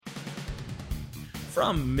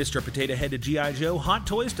From Mr. Potato Head to G.I. Joe, Hot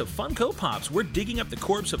Toys to Funko Pops, we're digging up the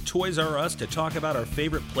corpse of Toys R Us to talk about our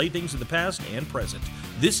favorite playthings of the past and present.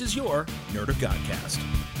 This is your Nerd of Godcast.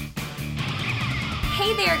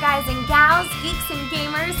 Hey there, guys and gals, geeks and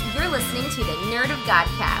gamers. You're listening to the Nerd of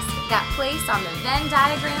Godcast, that place on the Venn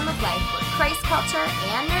diagram of life where Christ culture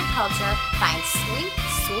and nerd culture find sweet,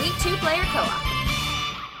 sweet two-player co-op.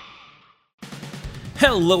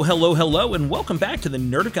 Hello, and welcome back to the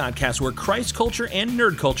Nerd of Godcast, where Christ culture and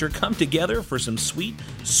nerd culture come together for some sweet,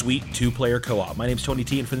 sweet two-player co-op. My name's Tony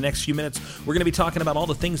T, and for the next few minutes, we're going to be talking about all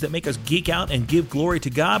the things that make us geek out and give glory to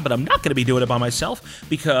God, but I'm not going to be doing it by myself,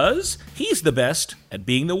 because he's the best at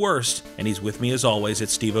being the worst, and he's with me as always.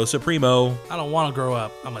 It's Steve-O Supremo. I don't want to grow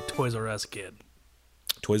up. I'm a Toys R Us kid.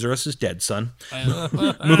 Toys R Us is dead, son.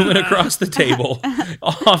 Moving across the table,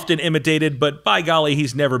 often imitated, but by golly,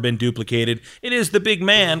 he's never been duplicated. It is the big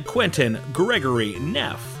man, Quentin Gregory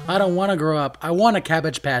Neff. I don't want to grow up. I want a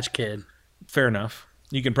Cabbage Patch Kid. Fair enough.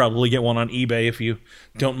 You can probably get one on eBay if you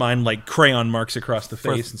don't mind, like, crayon marks across the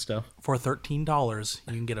face and stuff. For $13,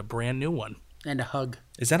 you can get a brand new one. And a hug.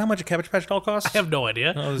 Is that how much a Cabbage Patch doll costs? I have no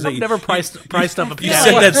idea. I've never priced up a You Cabbage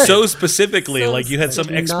said that so specifically, like you had some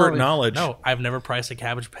 $13. expert knowledge. No, I've never priced a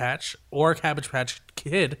Cabbage Patch or a Cabbage Patch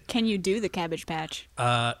Kid. Can you do the Cabbage Patch?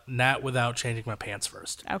 Not without changing my pants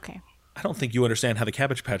first. Okay. I don't think you understand how the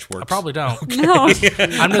Cabbage Patch works. I probably don't. No.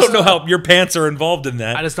 I don't know how your pants are involved in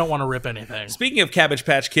that. I just don't want to rip anything. Speaking of Cabbage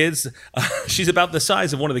Patch Kids, she's about the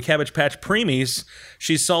size of one of the Cabbage Patch preemies.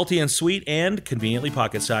 She's salty and sweet and conveniently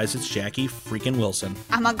pocket-sized. It's Jackie freaking Wilson.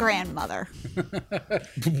 I'm a grandmother.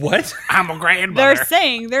 What? I'm a grandmother. They're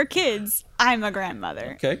saying they're kids. I'm a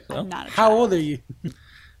grandmother. Okay, well, I'm not a child. How old are you?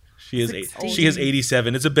 She is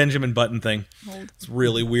 87. It's a Benjamin Button thing. It's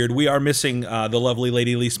really weird. We are missing the lovely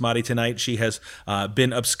Lady Lee Smotty tonight. She has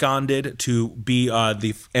been absconded to be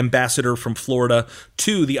the ambassador from Florida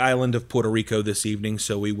to the island of Puerto Rico this evening.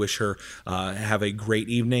 So we wish her have a great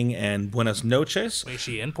evening and buenas noches. Wait, is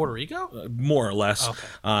she in Puerto Rico? More or less. Okay.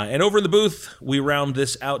 And over in the booth, we round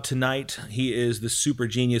this out tonight. He is the super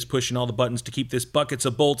genius pushing all the buttons to keep this buckets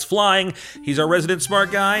of bolts flying. He's our resident smart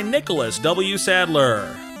guy, Nicholas W.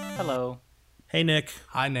 Sadler. Hello. Hey, Nick.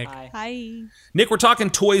 Hi, Nick. Hi. Nick, we're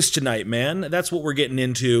talking toys tonight, man. That's what we're getting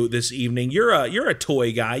into this evening. You're a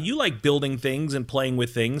toy guy. You like building things and playing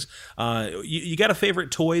with things. You got a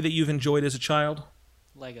favorite toy that you've enjoyed as a child?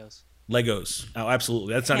 Legos. Legos. Oh,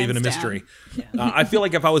 absolutely. That's not Hands even a down. mystery. I feel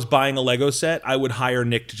like if I was buying a Lego set, I would hire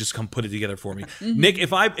Nick to just come put it together for me. Nick,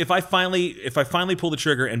 if I finally pull the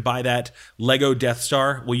trigger and buy that Lego Death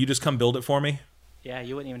Star, will you just come build it for me? Yeah,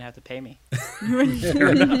 you wouldn't even have to pay me. Fair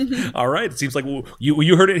enough. All right. It seems like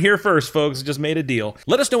you heard it here first, folks. Just made a deal.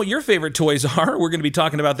 Let us know what your favorite toys are. We're going to be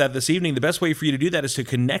talking about that this evening. The best way for you to do that is to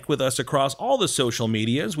connect with us across all the social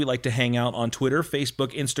medias. We like to hang out on Twitter,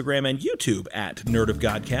 Facebook, Instagram, and YouTube at Nerd of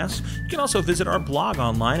Godcast. You can also visit our blog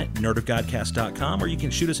online at nerdofgodcast.com, or you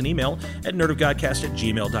can shoot us an email at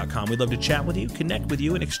nerdofgodcast@gmail.com. We'd love to chat with you, connect with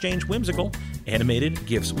you, and exchange whimsical animated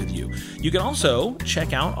gifts with you. You can also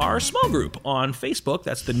check out our small group on Facebook.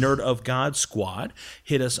 That's the Nerd of God Squad.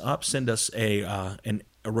 Hit us up, send us a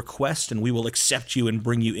request, and we will accept you and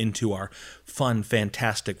bring you into our fun,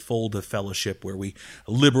 fantastic fold of fellowship where we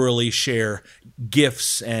liberally share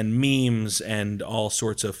gifts and memes and all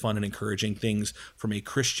sorts of fun and encouraging things from a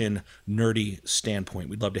Christian, nerdy standpoint.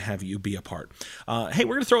 We'd love to have you be a part. Hey,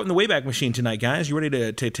 we're going to throw it in the Wayback Machine tonight, guys. You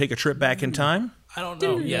ready to take a trip back in time? I don't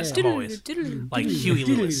know. Yes, I'm always. Like Huey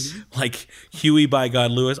Lewis. Like Huey by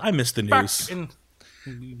God Lewis. I miss the news.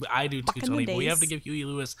 I do too, in Tony, the but we have days. to give Huey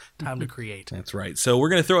Lewis time to create. That's right. So we're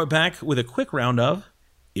going to throw it back with a quick round of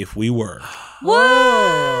If We Were.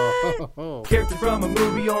 Whoa! Character from a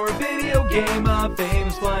movie or a video game, a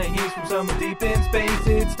famous flying geese from somewhere deep in space.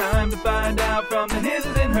 It's time to find out from the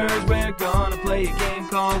hisses and hers. We're gonna play a game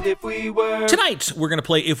called If We Were. Tonight, we're going to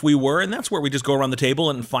play If We Were, and that's where we just go around the table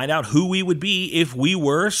and find out who we would be if we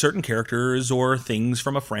were certain characters or things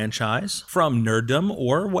from a franchise, from nerddom,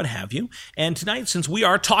 or what have you. And tonight, since we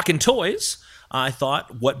are talking toys, I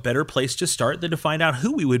thought, what better place to start than to find out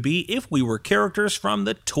who we would be if we were characters from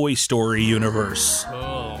the Toy Story universe.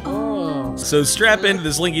 So strap into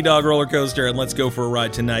this Linky Dog roller coaster and let's go for a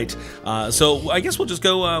ride tonight. So I guess we'll just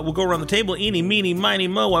go. We'll go around the table. Eeny, meeny, miny,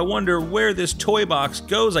 mo. I wonder where this toy box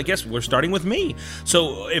goes. I guess we're starting with me.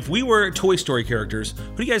 So if we were Toy Story characters,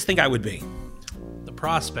 who do you guys think I would be? The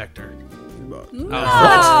Prospector. No.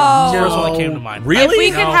 First one that came to mind. Really? If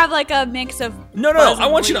we could No. have like a mix of No. Buzz I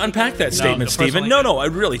and want you to Woody. unpack that statement, the first Stephen. one No. I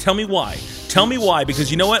really. Tell me why. Tell me why.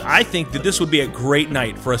 Because you know what? I think that this would be a great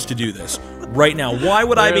night for us to do this right now. Why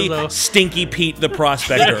would I be There's a- Stinky Pete the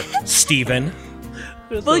Prospector, Stephen?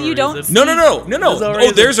 There's Well, no you don't reason. No. There's no Oh,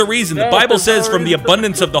 reason. there's a reason. The No, Bible there's no says, "From the reason.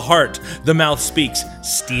 abundance of the heart, the mouth speaks."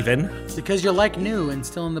 Stephen. It's because you're like new and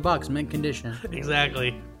still in the box, mint condition.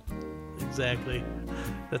 Exactly.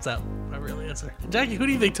 That's not my real answer. Jackie, who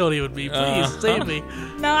do you think Tony would be? Please save me.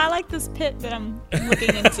 No, I like this pit that I'm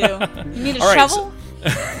looking into. You need a All right, shovel?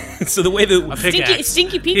 So the way that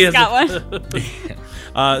Stinky He Pete's has got a-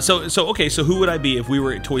 one. So who would I be if we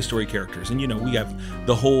were Toy Story characters? And we have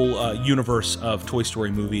the whole universe of Toy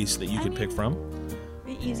Story movies that you could pick from.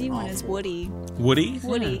 The easy one is Woody. Woody?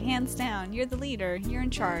 Woody, hands down. You're the leader. You're in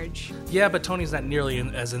charge. Yeah, but Tony's not nearly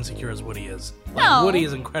as insecure as Woody is. Like, No. Woody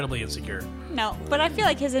is incredibly insecure. No, but I feel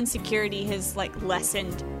like his insecurity has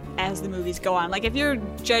lessened as the movies go on. Like if you're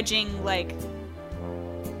judging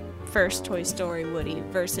first Toy Story Woody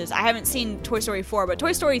versus I haven't seen Toy Story 4, but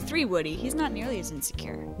Toy Story 3 Woody, he's not nearly as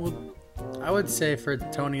insecure. Well, I would say for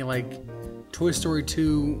Tony, Toy Story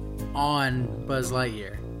 2 on Buzz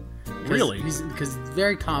Lightyear. Really? Because he's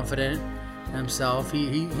very confident in himself.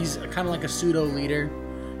 He's kind of like a pseudo leader.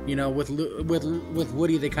 With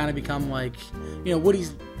Woody, they kind of become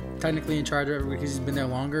Woody's technically in charge of it because he's been there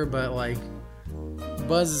longer, but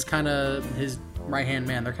Buzz is kind of his right hand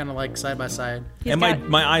man. They're kind of side by side. He's And got-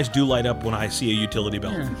 my eyes do light up when I see a utility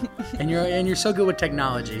belt. Yeah. and you're so good with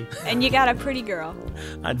technology. And you got a pretty girl.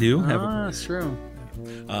 I do have. That's true.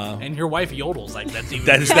 And your wife yodels. That's even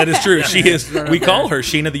That is true. She is. We call her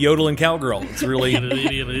Sheena the yodeling cowgirl. It's really. I don't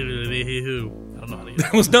know how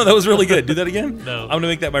to That was really good. Do that again. No. I'm gonna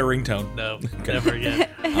make that my ringtone. No, never again.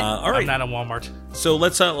 All I'm right. not in Walmart. So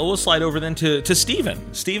we'll slide over then to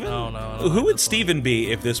Steven. Steven? Oh, no, I don't Who like would this Steven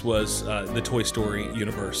be if this was the Toy Story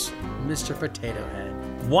universe? Mr. Potato Head.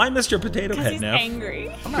 Why Mr. Potato Because Head he's now?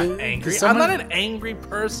 angry. I'm not angry. someone- I'm not an angry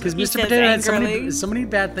person. Because He Mr. says Potato Head, angrily. so many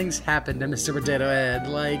bad things happened to Mr. Potato Head.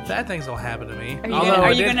 Bad things don't happen to me. Are you Although gonna, I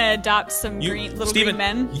are you did- gonna adopt some little Steven, green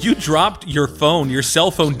men? you dropped your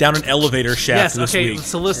cell phone down an elevator shaft Yes. this Okay. week.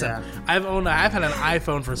 So listen, Yeah. I've had an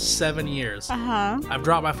iPhone for 7 years. I've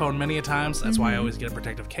dropped my phone many a times. That's why I always get a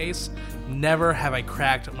protective case. Never have I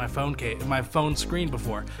cracked my phone screen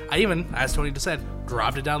before. I even, as Tony just said,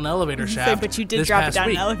 dropped it down the elevator shaft. But you did this drop it past down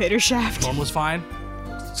week. an elevator shaft. Phone was fine.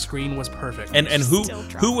 Screen was perfect. And who Still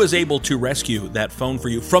dropped. who was able to rescue that phone for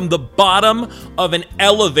you from the bottom of an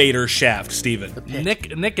elevator shaft, Steven?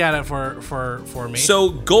 Nick got it for me. So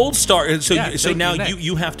gold star. So Yeah, thank now you, Nick.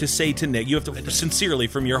 you have to say to Nick, you have to sincerely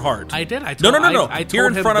from your heart. I did. I No, told, no. I Here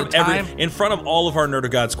in told him front of the time. in front of all of our Nerd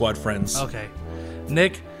of God Squad friends. Okay.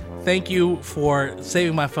 Nick, thank you for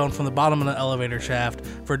saving my phone from the bottom of the elevator shaft,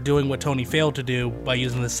 for doing what Tony failed to do by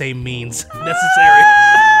using the same means necessary.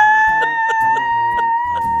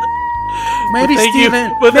 Maybe Thank you-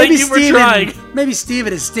 Steven. but maybe thank you for Steven, trying. Maybe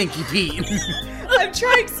Steven is Stinky Pete. I'm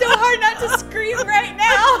trying so hard not to scream right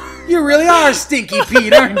now. You really are Stinky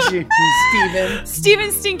Pete, aren't you, Steven?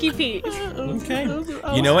 Steven Stinky Pete. Okay.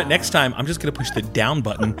 You know what? Next time, I'm just going to push the down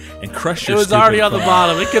button and crush It your was stupid already on the phone.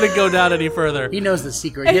 bottom. It couldn't go down any further. He knows the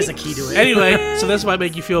secret. He has a key to it. Anyway, so this might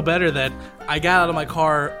make you feel better that I got out of my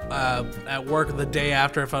car at work the day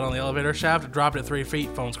after I fell on the elevator shaft, dropped it 3 feet,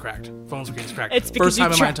 phone's cracked. Phone screen's cracked. It's because First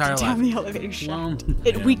time you in my dropped entire it down life. the elevator shaft. Well,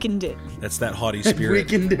 It weakened it. That's that haughty spirit.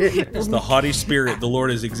 weakened it. It's the haughty spirit. The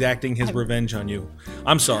Lord is exacting his revenge on you.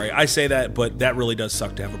 I'm sorry. I say that, but that really does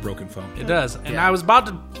suck to have a broken phone. It does. And I was about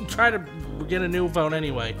to try to get a new phone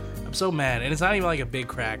anyway. I'm so mad. And it's not even like a big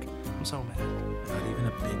crack. I'm so mad. Not even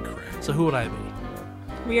a big crack. So who would I be?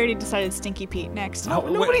 We already decided Stinky Pete next. Oh,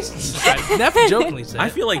 wait. Nobody's. Neff jokingly said. I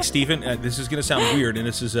feel like Steven, this is going to sound weird, and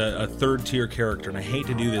this is a third tier character, and I hate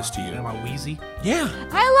to do this to Am you. I Wheezy? Yeah.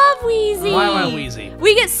 I love Wheezy. Why am I Wheezy?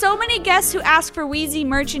 We get so many guests who ask for Wheezy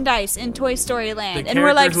merchandise in Toy Story Land, The and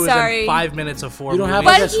we're like, character who is in sorry. 5 minutes of 4 You don't have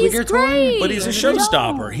movies. like But a he's squeaker great. toy? But he's a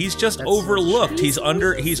showstopper. He's just overlooked. He's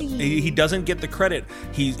under. Wheezy. He doesn't get the credit.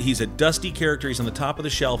 He's a dusty character. He's on the top of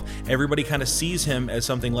the shelf. Everybody kind of sees him as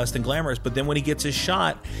something less than glamorous. But then when he gets his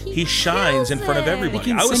shot, he shines in front of kills it. everybody.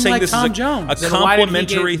 He can I was sing saying like this Tom is Jones. a Then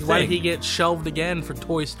complimentary Why did he thing get shelved again for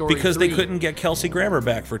Toy Story because 3? they couldn't get Kelsey Grammer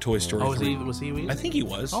back for Toy Story. Oh, 3. was he Wheezy? I think he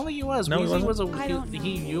was. I don't think he was. No, he Wheezy wasn't? was I don't know.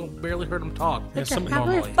 you barely heard him talk. Yeah, something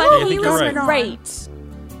normally. But Yeah, I he think you're was right. great.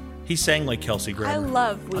 He sang like Kelsey I Grammer.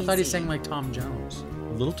 love Wheezy. I thought he sang like Tom Jones.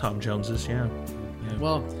 Little Tom Joneses, yeah.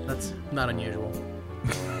 Well, that's not unusual.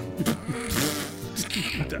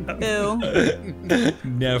 Boo.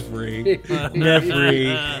 Nefri.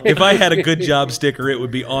 Nefri. If I had a good job sticker, it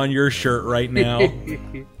would be on your shirt right now.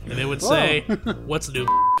 And it would say, "What's new,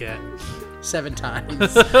 cat?" 7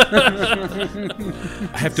 times. I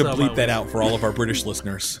have to So bleep my that out for all of our British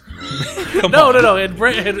listeners. No. In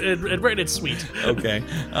Britain, it's sweet. Okay.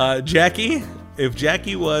 Jackie, if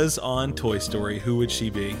Jackie was on Toy Story, who would she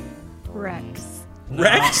be? Rex.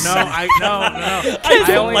 Rex? No. I I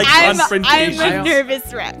don't like I'm confrontation. a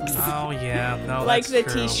nervous Rex. Oh yeah, no, Like the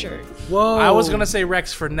that's true. T-shirt. Whoa. I was gonna say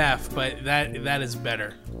Rex for Neff, but that is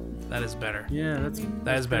better. That is better. Yeah, that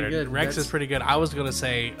That is better. Good. Rex is pretty good. I was gonna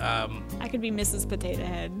say, I could be Mrs. Potato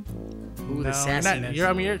Head. Ooh, the no, you're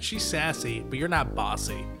sassiness. not. She's sassy, but you're not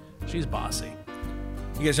bossy. She's bossy.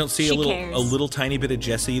 You guys don't see She a cares. little tiny bit of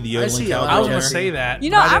Jesse, the I yodeling see a lot. cowboy? I was in gonna there? say that.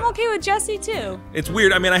 You know, but I I'm didn't- okay with Jessie too. It's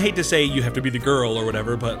weird. I mean, I hate to say you have to be the girl or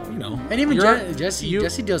whatever, but you know. And even You're- Jesse you-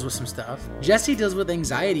 Jesse deals with some stuff. Jesse deals with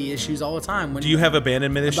anxiety issues all the time. When Do you have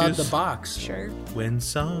abandonment issues? about the box? Sure. When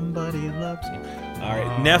somebody loves you. All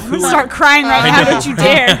right, Neff. I'm Who? gonna start crying right I now. know, Don't you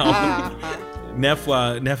right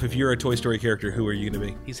dare. Neff, if you're a Toy Story character, who are you going to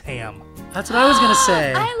be? He's Ham That's what I was gonna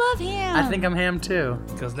say. I love him. I think I'm Ham too.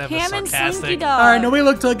 because Neff is Ham and Slinky sarcastic. Dog. All right, nobody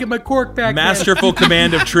look till I get my cork back. Masterful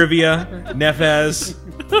command of trivia. Neff has.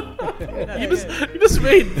 You just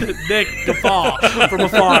made Nick guffaw from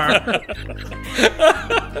afar.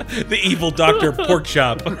 The evil Dr.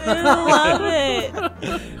 Porkchop. I love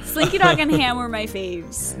it. Slinky Dog and Ham were my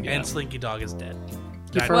faves. And Slinky Dog is dead.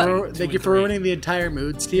 Thank you for ruining the entire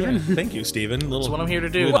mood, Steven. Thank you, Steven. That's what I'm here to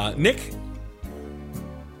do. Nick,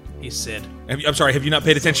 He's Sid. I'm sorry, have you not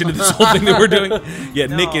paid attention to this whole thing that we're doing? Yeah,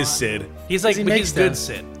 Nick is Sid. He's like, he but makes he's good them.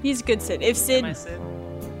 Sid. He's good Sid. If Am I Sid, Sid?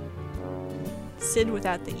 Sid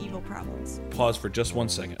without the evil problems. Pause for just 1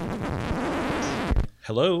 second.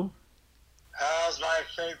 Hello? How's my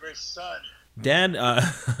favorite son? Dad,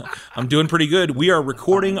 I'm doing pretty good. We are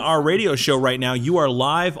recording our radio show right now. You are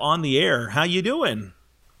live on the air. How you doing?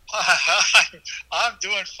 I'm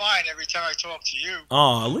doing fine every time I talk to you.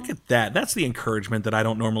 Oh, look at that. That's the encouragement that I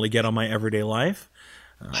don't normally get on my everyday life.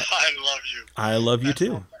 I love you. I love you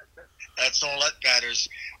too. That's all that matters.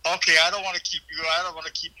 Okay, I don't want to keep you. I don't want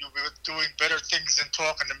to keep you doing better things than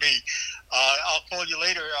talking to me. I'll call you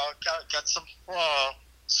later. I'll got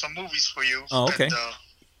some movies for you. Oh, okay. And,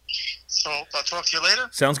 so I'll talk to you later.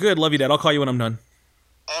 Sounds good. Love you, Dad. I'll call you when I'm done.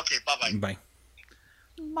 Okay, bye-bye. Bye.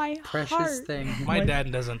 My Precious heart. thing. My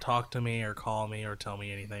dad doesn't talk to me or call me or tell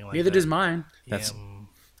me anything like Neither that. does mine. That's- Yeah,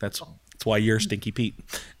 That's why you're Stinky Pete.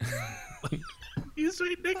 you just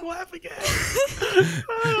made Nick laugh again.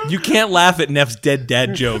 You can't laugh at Neff's dead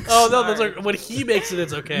dad jokes. Oh no, those are when he makes it.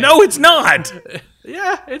 It's okay. No, it's not.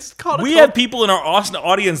 Yeah, it's called. We a have people in our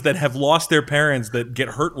audience that have lost their parents that get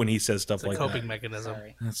hurt when he says stuff like coping that. mechanism.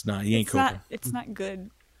 Sorry. That's not. He ain't It's coping. not. It's not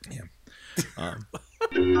good.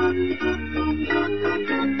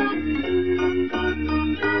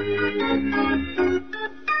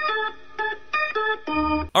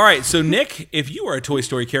 All right, so Nick, if you were a Toy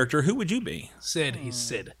Story character, who would you be? Sid, he's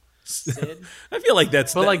Sid, I feel like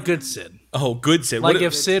that's but like good Sid. oh, good Sid. Like What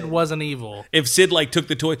if Sid wasn't evil, if Sid like took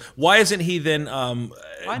the toy, why isn't he then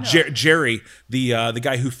Jerry, the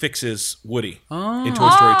guy who fixes Woody in Toy Story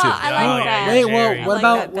 2? I like Oh, yeah, that. Wait, Jerry. well, I what like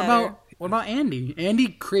about that what better. about what about Andy? Andy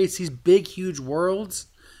creates these big, huge worlds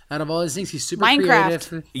out of all these things. He's super Minecraft.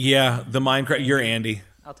 creative. Yeah, the Minecraft. You're Andy.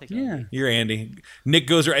 I'll take it. Yeah. You're Andy. Nick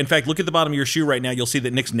goes. In fact, look at the bottom of your shoe right now. You'll see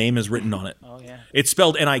that Nick's name is written on it. Oh yeah. It's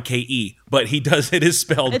spelled Nike, but he does. It is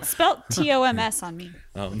spelled. It's spelled TOMS on me.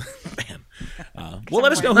 Man. Well,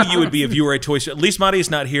 let us know who you would be if you were a Toy Story. Lise Motti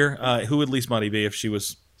is not here. Who would Lise Motti be if she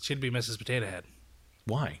was? she'd be Mrs. Potato Head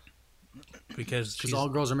why? because she's Because all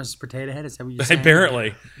girls are Mrs. Potato Head. Is that what you're saying?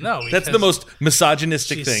 Apparently, no. that's the because most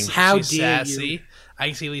misogynistic she's, thing. How she's dare sassy. you. I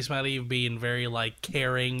can see Lisa Marie being very like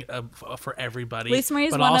caring for everybody. Lisa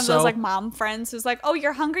Marie's but one of also, those like mom friends who's like, "Oh,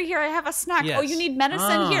 you're hungry? Here, I have a snack. Yes. Oh, you need medicine?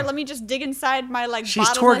 Ah. Here, let me just dig inside my like She's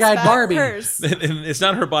bottomless tour guide bag Barbie. purse." And it's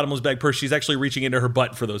not her bottomless bag purse. She's actually reaching into her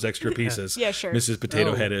butt for those extra pieces. Yeah, sure. Mrs.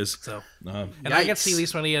 Potato Oh. Head is. So, Uh, and I can Yikes. see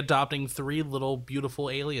Lisa Marie adopting 3 little beautiful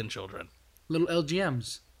alien children. Little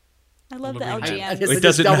LGMs. I love the Little green LGM. I guess it they doesn't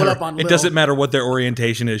just double matter. up on It little. doesn't matter what their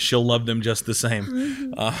orientation is. She'll love them just the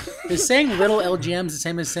same. Is saying little LGMs the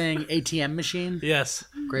same as saying ATM machine? Yes,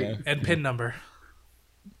 Great. and PIN number.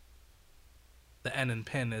 The N in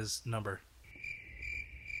PIN is number.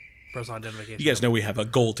 Personal identification. You guys know we have a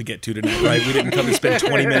goal to get to tonight, right? We didn't come to spend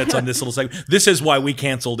 20 minutes on this little segment. This is why we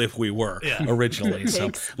canceled If We Were originally. So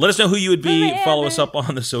let us know who you would be. Follow us up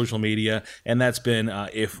on the social media. And that's been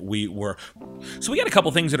If We Were. So we got a couple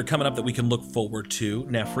things that are coming up that we can look forward to.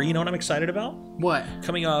 Nefri, you know what I'm excited about? What?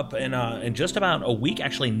 Coming up in just about a week,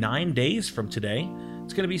 actually 9 days from today,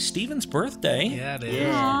 it's going to be Steven's birthday. Yeah, it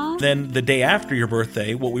is. Then the day after your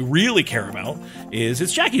birthday, what we really care about is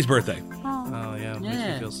it's Jackie's birthday. Oh yeah, it makes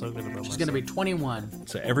Yeah. me feel so good about She's myself. going to be 21.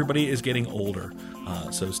 So everybody is getting older.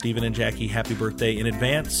 So Steven and Jackie, happy birthday in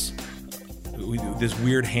advance. this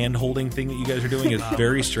weird hand holding thing that you guys are doing is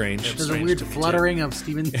very strange. There's a weird fluttering of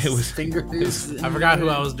Steven's fingers. I forgot who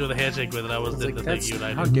I was doing the handshake with, and I was doing the thing you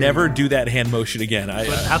and I did. Never do that hand motion again. But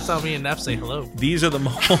that's how me and Neff say hello. These are the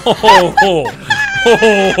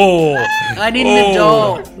I need an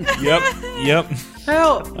adult. Yep.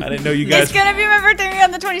 Help. I didn't know you guys. It's gonna be my birthday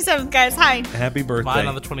on the 27th, guys. Hi. Happy birthday. Mine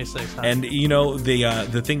on the 26th. Huh? And you know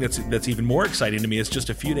the thing that's even more exciting to me is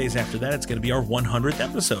just a few days after that it's going to be our 100th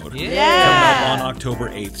episode. Coming up on October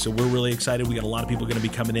 8th. So we're really excited. We got a lot of people going to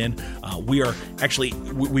be coming in. We are actually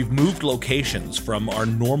we've moved locations from our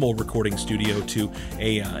normal recording studio to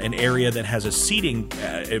an area that has a seating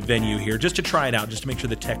venue here just to try it out, just to make sure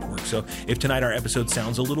the tech works. So if tonight our episode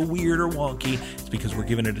sounds a little weird or wonky, it's because we're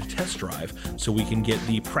giving it a test drive so we can get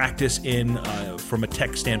the practice in from a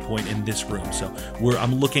tech standpoint in this room. So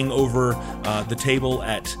I'm looking over the table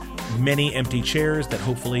at many empty chairs that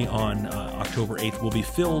hopefully on October 8th will be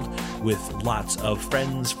filled with lots of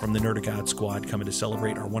friends from the Nerd of God squad coming to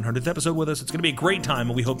celebrate our 100th episode with us. It's going to be a great time,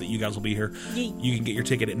 and we hope that you guys will be here. You can get your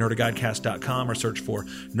ticket at nerdofgodcast.com or search for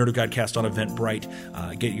Nerd of Godcast on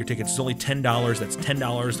Eventbrite. Get your tickets. It's only $10. That's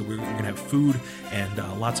 $10. We're going to have food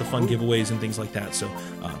and lots of fun giveaways and things like that. So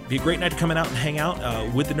be a great night to come out and hang out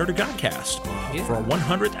with the Nerd of Godcast for our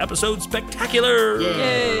 100th episode spectacular.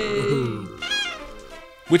 Yay.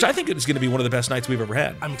 Which I think is going to be one of the best nights we've ever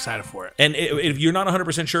had. I'm excited for it. And if you're not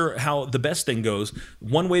 100% sure how the best thing goes,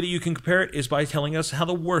 one way that you can compare it is by telling us how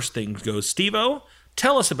the worst thing goes. Steve-O,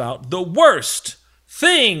 tell us about the worst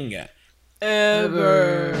thing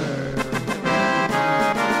Ever.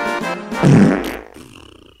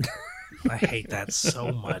 I hate that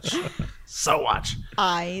so much. So much.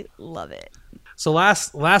 I love it. So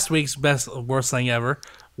last week's worst thing ever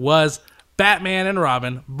was Batman and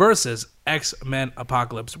Robin versus X-Men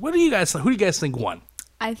Apocalypse. Who do you guys think won?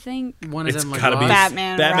 I think One of it's them gotta be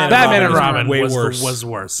Batman and Robin way was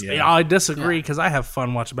worse. Yeah. I disagree because I have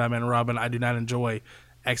fun watching Batman and Robin. I do not enjoy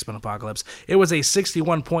X-Men Apocalypse. It was a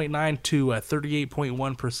 61.9 to a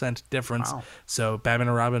 38.1% difference. Wow. So Batman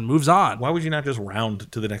and Robin moves on. Why would you not just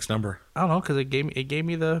round to the next number? I don't know because it gave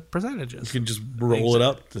me the percentages. You can just roll it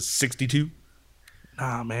up to 62.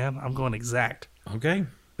 Ah, man, I'm going exact. Okay.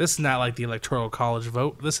 This is not like the Electoral College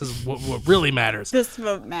vote. This is what really matters. this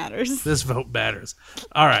vote matters. This vote matters.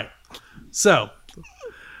 All right. So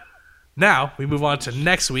now we move on to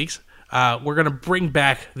next week's. We're going to bring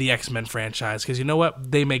back the X-Men franchise because you know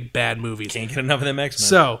what? They make bad movies. Can't get enough of them X-Men.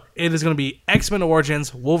 So it is going to be X-Men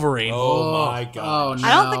Origins Wolverine. Oh my God. Oh, no.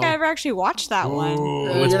 I don't think I ever actually watched that one.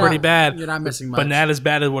 It's pretty bad. You're not missing much. But not as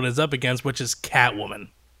bad as what it's up against, which is Catwoman.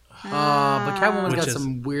 But Catwoman's got is-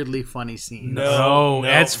 some weirdly funny scenes. No,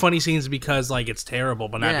 it's funny scenes because like it's terrible,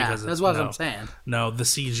 but not Yeah, because it's, that's what no. I'm saying. No, the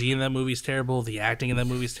CG in that movie's terrible. The acting in that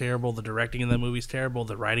movie's terrible. The directing in that movie's terrible.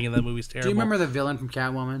 The writing in that movie's terrible. Do you remember the villain from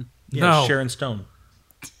Catwoman? Yeah, No. Sharon Stone.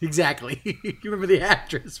 Exactly. You remember the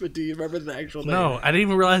actress, but do you remember the actual name? No, I didn't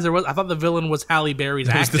even realize there was. I thought the villain was Halle Berry's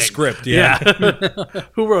It was acting. the script, yeah.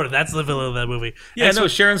 Who wrote it? That's the villain of that movie. Yeah, And no,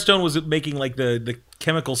 Sharon Stone was making like the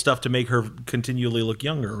chemical stuff to make her continually look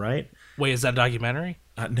younger, right? Wait, is that a documentary?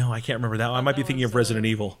 No, I can't remember that one. I might be thinking of Resident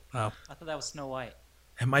Evil. Oh, I thought that was Snow White.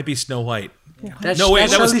 It might be Snow White. That's, No, wait,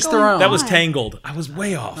 that's that was Charlize Theron. that was Tangled. I was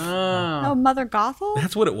way off. Oh, Mother Gothel?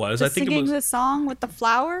 That's what it was. The I think it singing was. the song with the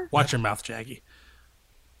flower? watch your mouth, Jackie.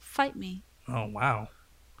 Fight me. Oh, wow.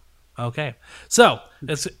 Okay. So,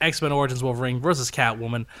 it's X-Men Origins Wolverine versus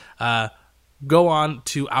Catwoman. Go on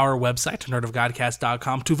to our website,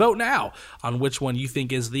 nerdofgodcast.com, to vote now on which one you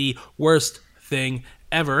think is the worst thing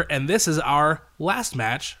ever. And this is our last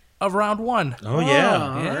match of round one. Oh yeah,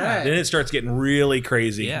 all Yeah. right. Then it starts getting really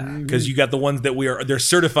crazy. Yeah. because you got the ones that they're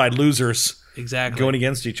certified losers Exactly. going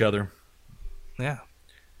against each other. Yeah.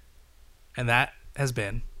 And that has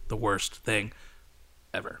been the worst thing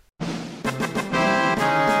ever.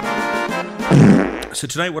 So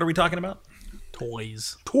tonight, what are we talking about?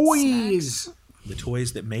 Toys. Toys. The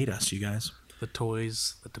toys that made us, you guys. The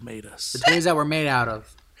toys that made us. The toys that were made out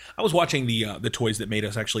of. I was watching the toys that made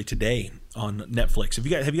us actually today on Netflix. Have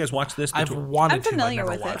you guys watched this? I've wanted I'm to. familiar I've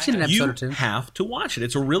never with it. watched Seen an episode You or two. have to watch it.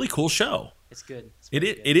 It's a really cool show. It's good. It's It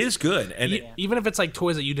very is, good. it is good. And Even if it's like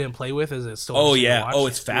toys that you didn't play with, is it still? oh interesting to yeah, watch? oh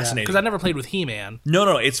it's fascinating. Because I never played with He-Man.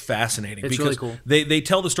 No, it's fascinating. It's because really cool. They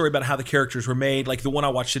tell the story about how the characters were made. Like the one I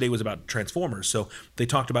watched today was about Transformers. So they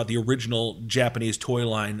talked about the original Japanese toy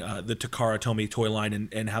line, the Takara Tomy toy line,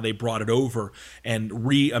 and how they brought it over and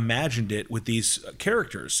reimagined it with these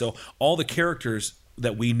characters. So all the characters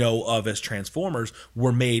that we know of as Transformers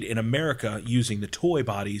were made in America using the toy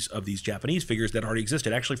bodies of these Japanese figures that already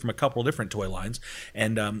existed, actually from a couple of different toy lines,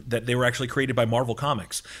 and that they were actually created by Marvel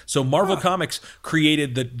Comics. So Marvel Comics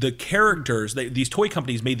created the characters. These toy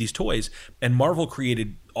companies made these toys, and Marvel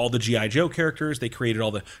created all the G.I. Joe characters. They created all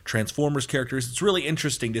the Transformers characters. It's really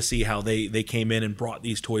interesting to see how they came in and brought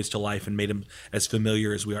these toys to life and made them as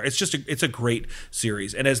familiar as we are. It's a great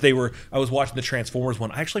series. And as I was watching the Transformers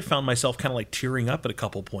one, I actually found myself kind of like tearing up at a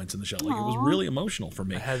couple points in the show. Like, it was really emotional for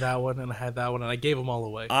me. I had that one, and I had that one, and I gave them all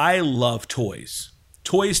away. I love toys.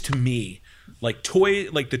 Toys to me, like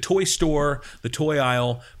the toy store, the toy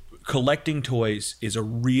aisle, collecting toys is a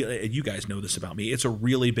real, you guys know this about me, it's a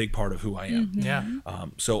really big part of who I am. Yeah.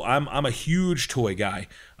 So I'm a huge toy guy.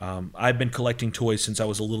 I've been collecting toys since I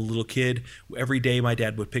was a little kid. Every day my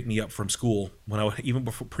dad would pick me up from school, even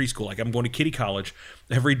before preschool. Like, I'm going to Kitty College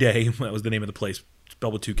every day. That was the name of the place,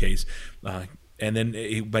 spelled with 2 Ks. And then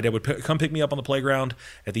my dad would come pick me up on the playground.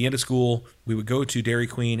 At the end of school, we would go to Dairy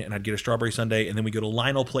Queen, and I'd get a strawberry sundae, and then we'd go to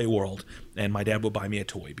Lionel Play World, and my dad would buy me a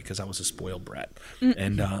toy because I was a spoiled brat.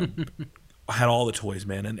 And I had all the toys,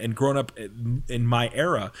 man. And growing up in my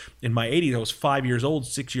era, in my 80s, I was 5 years old,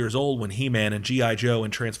 6 years old when He-Man and G.I. Joe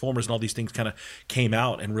and Transformers and all these things kind of came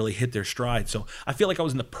out and really hit their stride. So I feel like I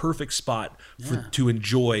was in the perfect spot to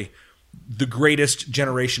enjoy the greatest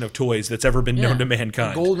generation of toys that's ever been known to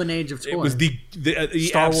mankind. The golden age of toys. It was the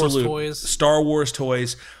Star Wars absolute toys. Star Wars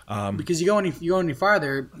toys. Because you go any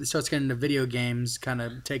farther, it starts getting into video games, kind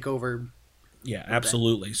of take over. Yeah,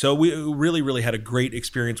 absolutely. So we really had a great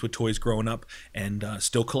experience with toys growing up, and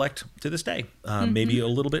still collect to this day. Maybe a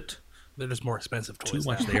little bit They're just more expensive toys. too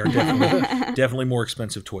much. now. They are definitely more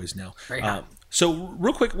expensive toys now. So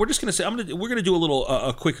real quick, we're just gonna say we're gonna do a little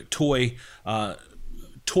a quick toy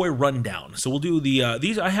rundown. So we'll do the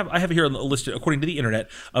these I have here on the list, according to the internet,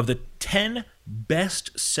 of the 10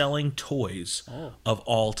 best selling toys of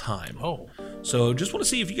all time. So just want to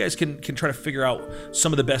see if you guys can try to figure out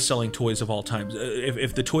some of the best selling toys of all time.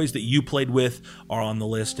 If the toys that you played with are on the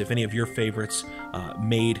list, if any of your favorites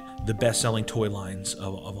made the best selling toy lines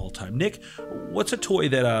of all time. Nick, what's a toy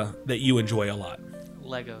that you enjoy a lot?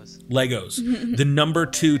 Legos. The number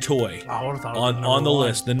 2 toy on the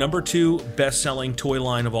list. The number 2 best-selling toy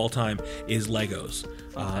line of all time is Legos.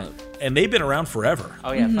 And they've been around forever.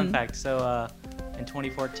 Oh, yeah. Fun fact. So, in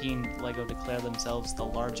 2014, Lego declared themselves the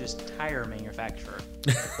largest tire manufacturer.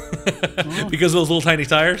 Because of those little tiny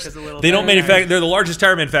tires? They don't manufacture. They're the largest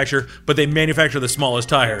tire manufacturer, but they manufacture the smallest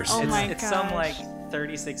tires. It's some like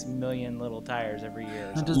 36 million little tires every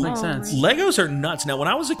year. That does make sense. Legos are nuts. Now, when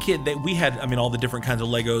I was a kid, we had, all the different kinds of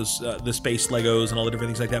Legos, the space Legos and all the different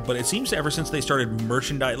things like that. But it seems ever since they started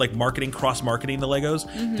cross-marketing the Legos,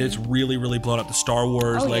 that it's really, really blown up. The Star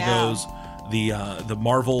Wars Legos, the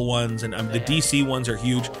Marvel ones, and the DC ones are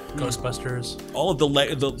huge. Ghostbusters. All of the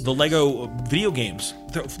Lego video games,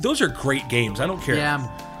 those are great games. I don't care. Yeah.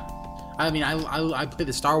 I play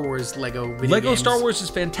the Star Wars Lego video Lego games, Star Wars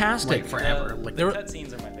is fantastic. like forever. The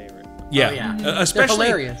cutscenes are my favorite. Yeah, Oh, especially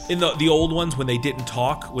They're hilarious. in the old ones when they didn't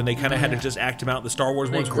talk, when they kind of had to just act them out. The Star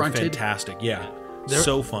Wars ones were grunted. fantastic. Yeah,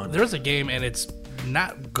 so fun. There was a game, and it's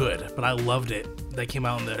not good, but I loved it. That came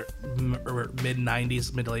out in the mid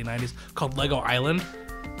 '90s, mid to late '90s, called Lego Island.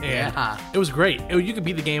 And it was great. You could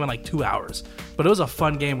beat the game in like 2 hours, but it was a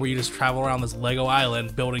fun game where you just travel around this Lego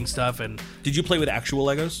island building stuff. And Did you play with actual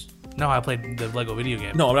Legos? no, I played the Lego video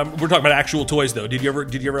game. No, we're talking about actual toys though. Did you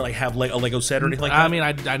ever like have a Lego set or anything like that? I mean,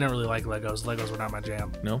 I didn't really like Legos. Legos were not my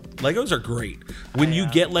jam. No, Legos are great. When you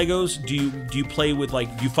get Legos, do you play with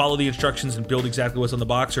do you follow the instructions and build exactly what's on the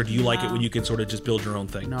box, or do you like it when you can sort of just build your own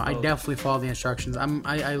thing? No, I definitely follow the instructions.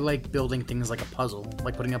 I like building things like a puzzle,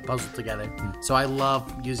 like putting a puzzle together. So I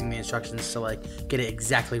love using the instructions to get it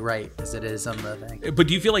exactly right as it is on the thing. But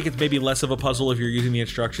do you feel like it's maybe less of a puzzle if you're using the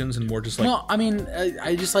instructions and more just like? No,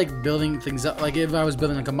 I just like building things up. Like if I was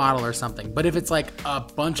building a model or something. But if it's like a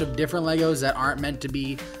bunch of different Legos that aren't meant to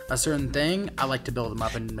be a certain thing, I like to build them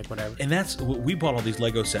up and make whatever. And we bought all these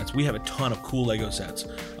Lego sets. We have a ton of cool Lego sets.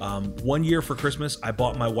 One year for Christmas, I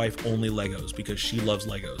bought my wife only Legos because she loves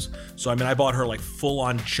Legos. So I bought her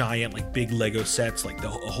full-on giant, big Lego sets, like a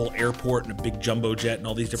whole airport and a big jumbo jet and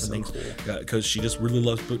all these different things, because she just really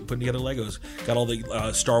loves putting together Legos. Got all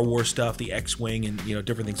the Star Wars stuff, the X-wing, and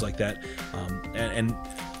different things like that.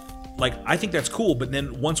 I think that's cool, but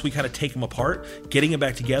then once we kind of take them apart, getting them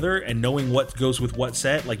back together and knowing what goes with what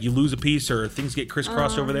set, you lose a piece or things get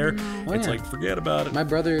crisscrossed over there, it's forget about it. My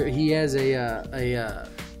brother, he has a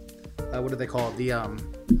what do they call it? The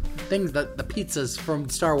things that the pizzas from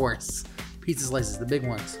Star Wars, pizza slices, the big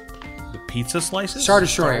ones. The pizza slices? Star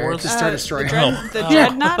Destroyer. It's a Star Destroyer. The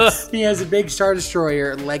Dreadnoughts? He has a big Star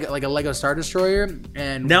Destroyer, like a Lego Star Destroyer,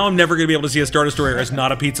 and Now I'm never going to be able to see a Star Destroyer as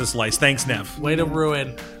not a pizza slice. Thanks, Nev. Way to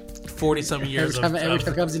ruin 40-some years every time of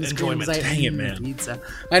it comes in the screen, enjoyment. it's like, Dang it, man. Pizza.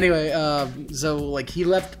 Anyway, so like he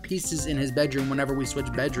left pieces in his bedroom whenever we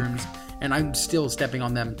switched bedrooms, and I'm still stepping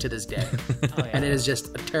on them to this day. And it is just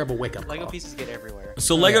a terrible wake up Lego call. pieces get everywhere.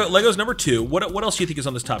 So Lego's number 2. What else do you think is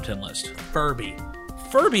on this top 10 list? Furby.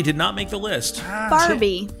 Furby did not make the list.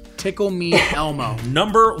 Barbie. Tickle Me Elmo.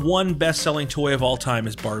 Number 1 best-selling toy of all time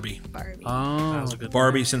is Barbie. Barbie. Oh,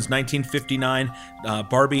 Barbie since 1959.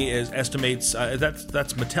 Barbie estimates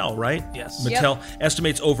that's Mattel, right? Yes. Mattel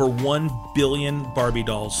estimates over 1 billion Barbie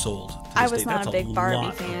dolls sold. to I this was day. not That's a big Barbie lot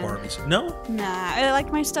of fan. Barbies. No. Nah, I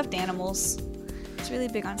like my stuffed animals. It's really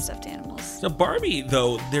big on stuffed animals. So Barbie,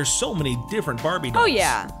 though, there's so many different Barbie dolls. Oh,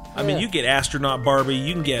 yeah. I mean, you get astronaut Barbie,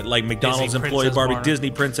 you can get like McDonald's Disney employee Princess Barbie, Barbie.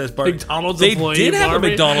 Disney Princess Barbie. McDonald's they employee did have Barbie? a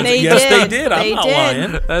McDonald's. They yes, did. they did. I'm They not did.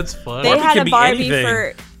 lying. That's fun. They Barbie had can a be Barbie anything.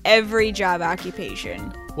 for every job occupation.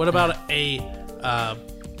 What about a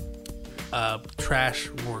trash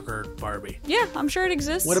worker Barbie? Yeah, I'm sure it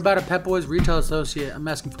exists. what about a Pep Boys retail associate? I'm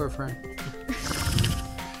asking for a friend.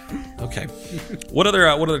 Okay. What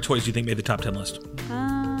other toys do you think made the top 10 list?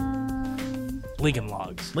 Lincoln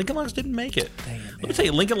Logs. Lincoln Logs didn't make it. Let me tell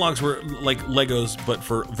you, Lincoln Logs were like Legos, but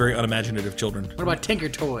for very unimaginative children. What about Tinker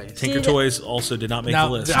Toys? Tinker Did- Toys also did not make Now,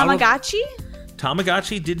 the list. I don't- Tamagotchi?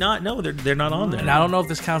 Tamagotchi did not. No, they're not on there. And I don't know if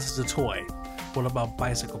this counts as a toy. What about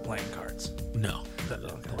bicycle playing cards? No.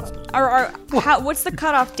 What's the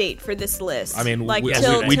cutoff date for this list? I mean, like we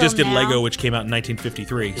till just did now? Lego, which came out in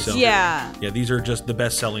 1953. So Yeah. yeah, these are just the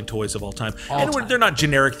best-selling toys of all time. All And time. they're not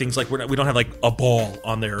generic things like we don't have like a ball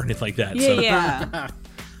on there or anything like that. Yeah, so. yeah.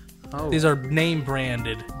 These are name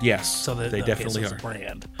branded, Yes, so that they okay, definitely so it's are. a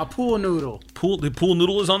brand. A pool noodle. The pool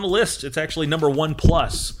noodle is on the list. It's actually number 1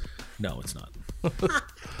 plus. No, it's not.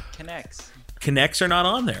 Connects. Connects are not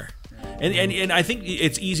on there. And I think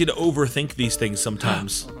it's easy to overthink these things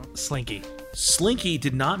sometimes. Slinky. Slinky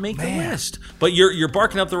did not make the list, but you're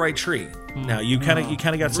barking up the right tree. Now you kind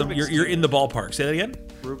of got some. Rubik's You're in the ballpark. Say that again.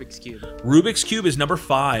 Rubik's Cube. Rubik's Cube is number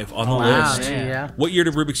 5 on the Wow, list. yeah. What year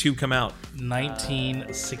did Rubik's Cube come out?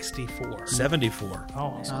 1964. 74.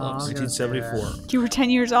 Oh, it's close. 1974. You were 10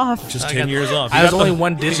 years off. Just I 10 got- years off. I You was got only the-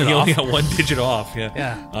 one digit You only off. got 1 digit off. Yeah.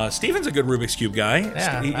 Yeah. Steven's a good Rubik's Cube guy.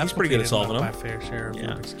 Yeah, He's I've pretty good at completed solving my them. fair share of Yeah.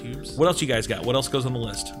 Rubik's Cubes. What else you guys got? What else goes on the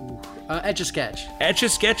list? Etch-a-Sketch.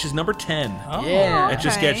 Etch-a-Sketch is number 10. Oh. Yeah.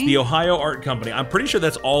 Etch-a-Sketch, the Ohio Art Company. I'm pretty sure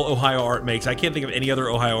that's all Ohio Art makes. I can't think of any other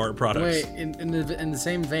Ohio Art products. Wait, in the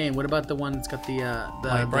same vein, what about the one that's got the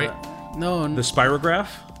Light-Bright? No, The Spirograph?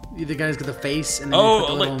 the guy's got the face and then you put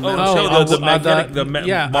the little metal- no, the magnetic,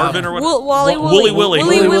 yeah, Marvin or what? Wally Wooly Willy.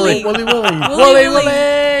 Willy. Wooly Willy. Willy Willy. Wooly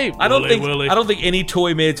Willy. I don't Willy. think any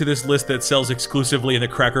toy made it to this list that sells exclusively in the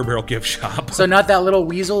Cracker Barrel gift shop. So not that little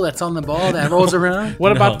weasel that's on the ball that rolls around. What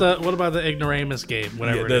No. about the ignoramus game?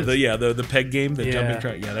 Whatever it is. the peg game, the Yeah. jumping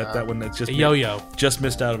track. Yeah, that one that's just A yo-yo. just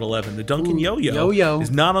missed out at 11. The Duncan Ooh, Yo-Yo yo-yo.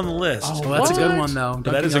 is not on the list. Oh, Well, that's a good What? one though.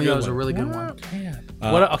 But that is a good Yo-Yo is one. a really good one.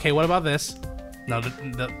 Okay, what about this? No,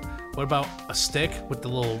 what about a stick with the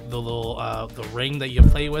ring that you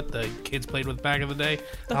play with? The kids played with back in the day.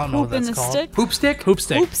 The I don't know what hoop and that's the called. stick? Hoop stick. Hoop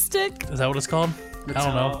stick. Hoop stick? Is that what it's called? I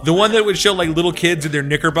don't know. The one that would show like little kids in their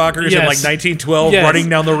knickerbockers in Yes. like 1912 Yes. running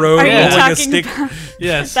down the road Are you rolling a talking stick. about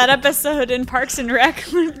Yes. that episode in Parks and Rec?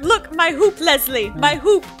 Look, my hoop, Leslie. My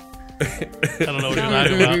hoop. I don't know what you're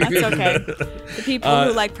talking about. That's okay. The people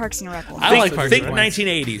who like Parks and Rec will I know. like Parks Think and Rec.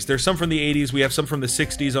 1980s. There's some from the 80s. We have some from the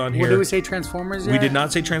 60s on here. What did we say? Transformers. We yet? did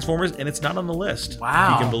not say Transformers, and it's not on the list. Wow.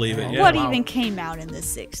 If you can believe it. Yeah. What even came out in the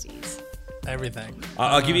 60s? Everything.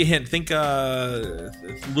 I'll give you a hint. Think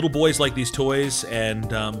little boys like these toys, and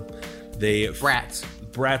they Brats.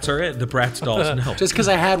 Bratz are it. The Bratz dolls. No, Just because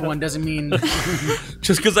I had one doesn't mean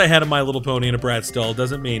just because I had a My Little Pony and a Bratz doll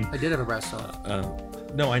doesn't mean. I did have a brat doll.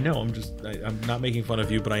 No, I know. I'm not making fun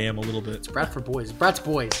of you, but I am a little bit. Brat for boys. Brat's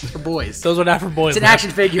boys. For boys. Those are not for boys. It's an action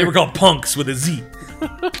They figure. were called punks with a Z.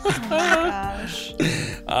 Gosh.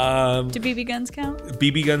 Do BB guns count?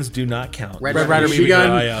 BB guns do not count. Red Red Ryder Ryder Shoot BB your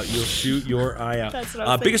gun. eye out. You'll shoot your eye out. That's what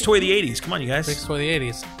I was Biggest toy of the 80s. Come on, you guys. Biggest toy of the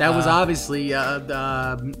 80s. That was obviously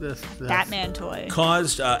the Batman toy.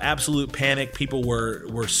 Caused absolute panic. People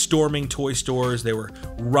were storming toy stores. They were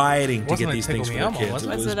rioting to Wasn't get like these things for Tickle their Me kids.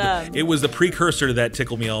 Elmo, was it? It was the precursor to that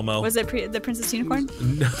Tickle Me Elmo. Was it the Princess Unicorn?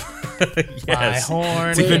 Yes. My horn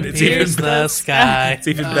It's even pierces the sky. It's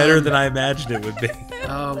even better than I imagined it would be.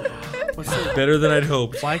 Better than I'd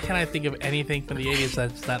hoped. Why can't I think of anything from the 80s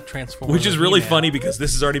that's not Transformers? Which is or really He-Man? funny because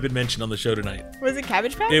this has already been mentioned on the show tonight. Was it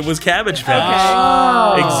Cabbage Patch? It was Cabbage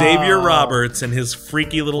Patch. Okay. Xavier Roberts and his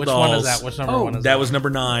freaky little Which dolls. one is that? Which number one is That was number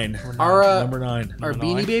 9. Number 9. Are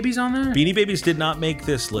Beanie Babies on there? Beanie Babies did not make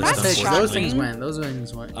this list, That's unfortunately. Those things went. Those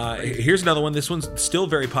things went. Here's another one. This one's still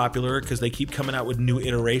very popular because they keep coming out with new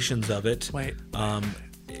iterations of it. Wait.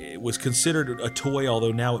 It was considered a toy,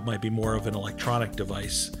 although now it might be more of an electronic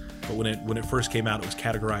device. But when it first came out, it was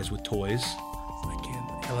categorized with toys.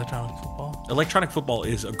 Electronic football? Electronic football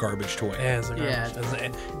is a garbage toy. Yeah, it's a garbage.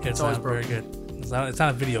 Yeah. It's always not very good. It's not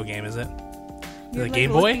a video game, is it? Is it You're a like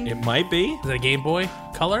Game Boy? looking- It might be. Is it a Game Boy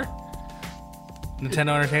Color? Nintendo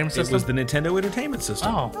Entertainment It System? was the Nintendo Entertainment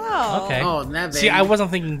System. Oh, okay. Oh, in that See, vein. I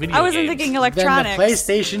wasn't thinking video I wasn't games. thinking Then electronics. the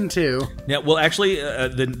PlayStation 2. Yeah, well, actually,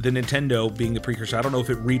 the Nintendo being the precursor, I don't know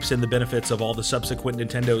if it reaps in the benefits of all the subsequent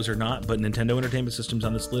Nintendos or not, but Nintendo Entertainment System's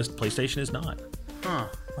on this list. PlayStation is not. Huh.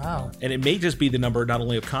 Wow. And it may just be the number not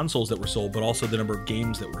only of consoles that were sold, but also the number of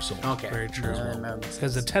games that were sold. Okay. Very true. That makes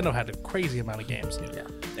Because Nintendo had a crazy amount of games. Yeah.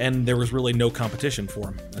 And there was really no competition for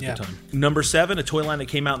them at Yeah. the time. Number 7, a toy line that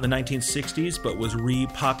came out in the 1960s, but was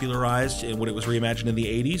repopularized when it was reimagined in the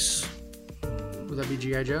 80s. Would that be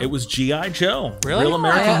G.I. Joe? It was G.I. Joe. Really? Real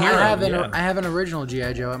American I hero. have yeah. I have an original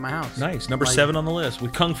G.I. Joe at my house. Nice. Number Like, 7 on the list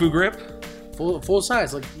with Kung Fu Grip. Full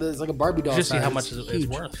size. It's like a Barbie doll Just see size. how much It's it's huge.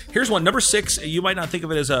 worth. Here's one. Number 6, you might not think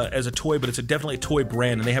of it as a toy, but it's definitely a toy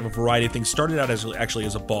brand, and they have a variety of things. Started out as actually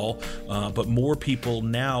as a ball, but more people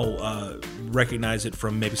now recognize it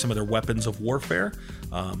from maybe some of their weapons of warfare.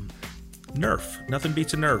 Nerf. Nothing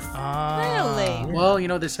beats a Nerf. Really? Well, you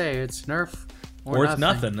know what they say. It's Nerf or it's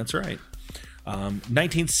nothing. That's right.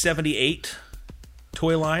 1978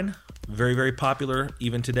 toy line. Very, very popular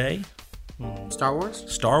even today. Star Wars?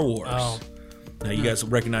 Star Wars. Oh. Now, you guys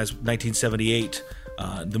recognize 1978.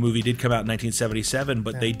 The movie did come out in 1977,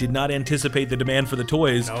 but they did not anticipate the demand for the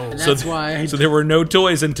toys. No. And that's why- So there were no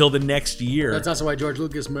toys until the next year. That's also why George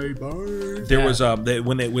Lucas made Barbie. There was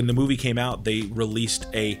when the movie came out, they released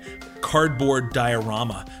a cardboard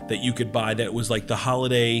diorama that you could buy that was like the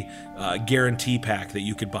holiday guarantee pack that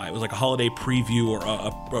you could buy. It was like a holiday preview or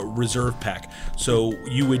a reserve pack. So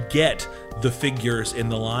you would get the figures in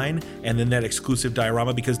the line and then that exclusive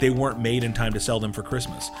diorama because they weren't made in time to sell them for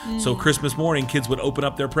Christmas. So Christmas morning, kids would open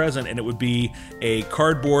up their present and it would be a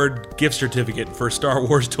cardboard gift certificate for Star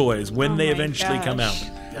Wars toys when they my eventually come out.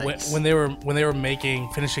 gosh. When they were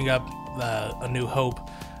finishing up A New Hope,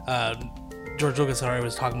 George Lucas already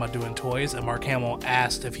was talking about doing toys, and Mark Hamill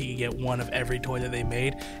asked if he could get one of every toy that they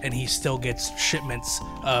made, and he still gets shipments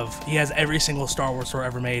of. He has every single Star Wars toy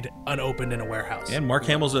ever made unopened in a warehouse. And Mark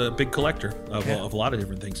Hamill's a big collector of a lot of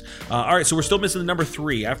different things. All right, so we're still missing the number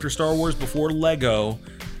 3. After Star Wars, before Lego,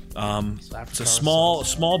 it's a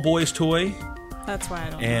small boy's toy, That's why I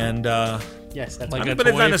don't know. and Yes, that's Like I mean, a but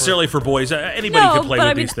it's toy not for- necessarily for boys. Anybody No, could play but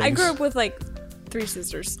with I mean, these things. I grew up with like 3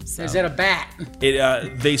 sisters. So. Is that a bat?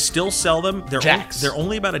 They still sell them. Jacks. They're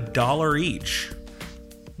only about $1 each.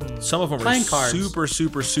 Some of them Playing are cards.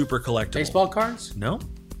 super collectible. Baseball cards? No.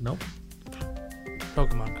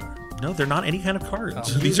 Pokemon card. No, they're not any kind of cards.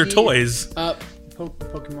 Oh. These are toys.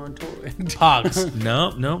 Pokemon toy. Pogs.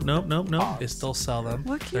 No. They still sell them.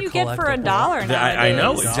 What can They're you get for $1 collectible. now? I know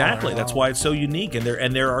nowadays? exactly. That's why it's so unique, and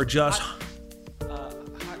there are just The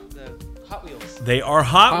Hot Wheels. they are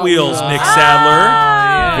Hot Wheels. Wheels. Nick Sadler.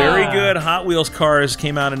 Yeah. Very good. Hot Wheels cars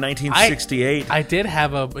came out in 1968. I did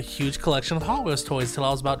have a huge collection of Hot Wheels toys till I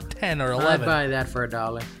was about 10 or I'd 11. buy that for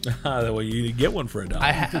 $1. Well, you get one for $1.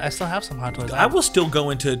 I still have some Hot Toys. I will still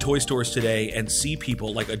go into toy stores today and see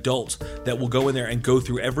people, like adults, that will go in there and go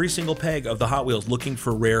through every single peg of the Hot Wheels looking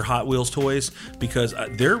for rare Hot Wheels toys because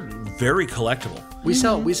they're very collectible. We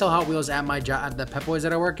sell Hot Wheels at my job, at the Pep Boys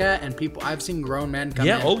that I work at, and people I've seen grown men come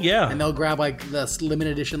Yeah, in. oh, yeah. and they'll grab like the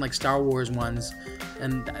limited edition like Star Wars ones,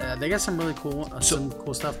 and they got some really cool some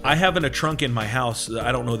cool stuff. I have in a trunk in my house.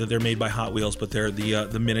 I don't know that they're made by Hot Wheels, but they're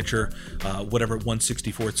the miniature, whatever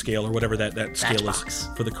 1/64th scale or whatever that scale Matchbox. is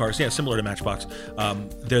for the cars. Yeah, similar to Matchbox.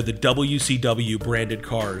 They're the WCW branded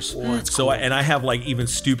cars. So I have like even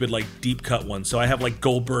stupid like deep cut ones. So I have like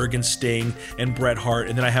Goldberg and Sting and Bret Hart,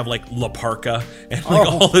 and then I have like La Parka and like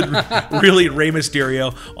all the really Rey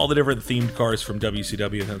Mysterio, all the different themed cars from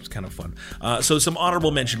WCW. That was kind of fun. So some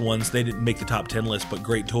honorable mention ones. They didn't make the top 10 list, but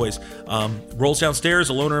great toys. Rolls Downstairs,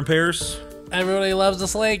 A Loner in Pairs. Everybody loves the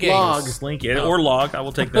sleigh games. Log. Slinky or Log. I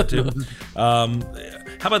will take that too.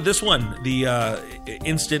 How about this one? The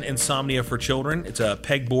Instant Insomnia for Children. It's a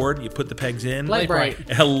pegboard. You put the pegs in. Light Bright.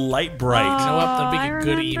 A Light Bright. You know what? That'd I be a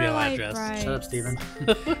good remember email Light address. Bright. Shut up, Steven.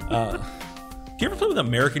 Do you ever play with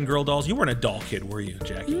American Girl dolls? You weren't a doll kid, were you,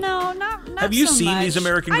 Jackie? No, not Have you so seen much. these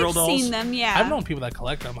American Girl dolls? I've seen them, yeah. I've known people that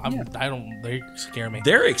collect them. They scare me.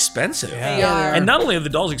 They're expensive. Yeah. They are. And not only are the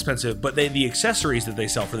dolls expensive, but the accessories that they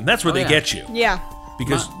sell for them, that's where they yeah. get you. Yeah.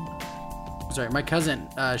 Because My cousin,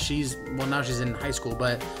 now she's in high school,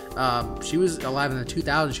 but she was alive in the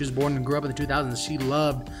 2000s. She was born and grew up in the 2000s. She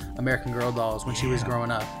loved American Girl dolls when she was growing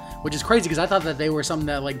up, which is crazy because I thought that they were something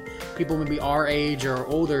that like people maybe our age or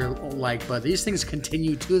older like, but these things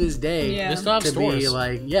continue to this day Yeah. They still have to be stores.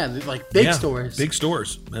 like big stores Big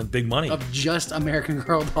stores and big money. of just American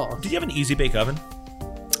Girl dolls. Do you have an Easy Bake Oven?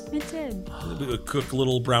 I did. Cook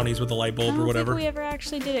little brownies with a light I bulb don't or whatever? think we ever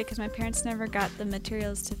actually did it because my parents never got the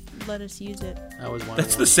materials to let us use it. That was one.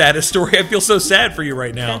 That's the saddest story. I feel so sad for you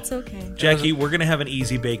right now. That's okay. Jackie, we're going to have an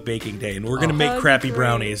Easy Bake baking day, and we're going to That make would be crappy great.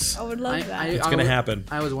 brownies. I would love that. It's gonna happen.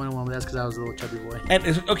 I was one but that's because I was a little chubby boy.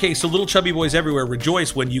 And okay, so little chubby boys everywhere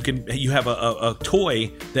rejoice when you have a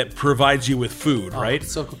toy that provides you with food, right?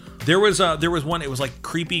 So cool. There was one. It was like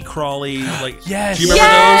creepy crawly. Like, Yes. do you remember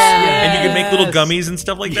Yes. those? And you could make little gummies and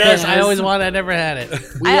stuff like Yes, that. I always wanted. I never had it.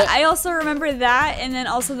 I also remember that, and then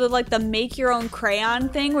also the make your own crayon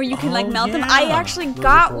thing where you can like Oh, melt them. yeah. I actually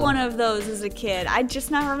got cool. one of those as a kid. I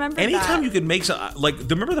just not remember Anytime that. you could make some, like,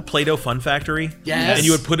 remember the Play-Doh Fun Factory? Yes. And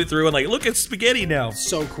you would put it through and like, look, it's spaghetti now.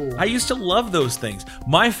 So cool. I used to love those things.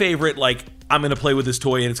 My favorite, like, I'm going to play with this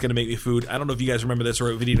toy and it's going to make me food. I don't know if you guys remember this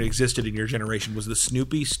or if it even existed in your generation, was the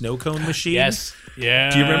Snoopy snow cone machine. Yes. Yeah.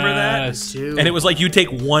 Do you remember that? Dude. And it was like you take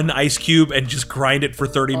one ice cube and just grind it for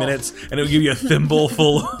 30 minutes and it would give you a thimble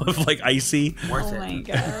full of like icy. Worth Oh it. my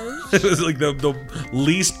gosh. It was like the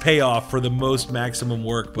least payoff for the most maximum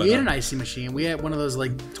work. But We had an icy machine. We had one of those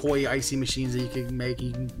like toy icy machines that you could make.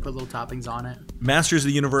 You can put little toppings on it. Masters of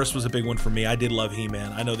the Universe was a big one for me. I did love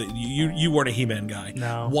He-Man. I know that you weren't a He-Man guy.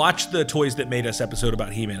 No. Watch the Toys That Made Us episode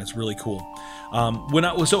about He-Man. It's really cool. When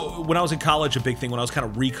I was in college, a big thing when I was kind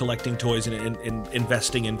of recollecting toys and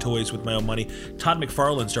investing in toys with my own money, Todd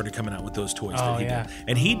McFarlane started coming out with those toys that he yeah. did.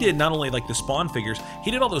 And he did not only like the Spawn figures, he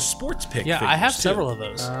did all those sports pick Yeah, figures I have too. several of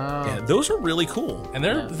those, Yeah, those are really cool. and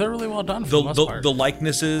they're really well done for the most part. The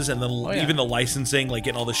likenesses and yeah. even the licensing, like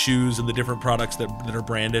getting all the shoes and the different products that are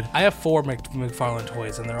branded. I have 4 McFarlane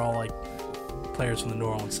toys, and they're all like players from the New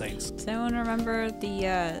Orleans Saints. Does anyone remember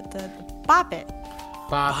the Bop It?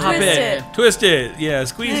 Pop Pop Twist it, it. twist it, yeah,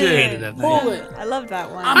 squeeze Hated it. that Pull thing. it. I love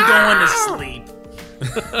that one. I'm going to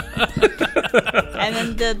sleep. And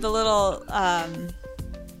then the little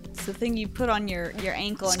it's the thing you put on your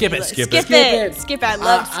ankle. Skip and you it. Skip skip it. it. Skip it. I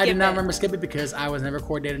love skip I did not it. remember Skip It because I was never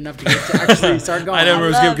coordinated enough to get to actually start going. I never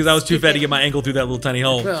was love good because I was too Skip fat to It. get my ankle through that little tiny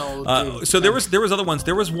hole. Oh, dude. So there was other ones.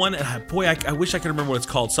 There was one. Boy, I wish I could remember what it's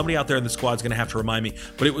called. Somebody out there in the squad's gonna have to remind me.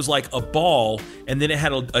 But it was like a ball, and then it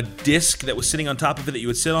had a disc that was sitting on top of it that you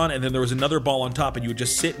would sit on, and then there was another ball on top, and you would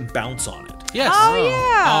just sit and bounce on it. Yes. Oh,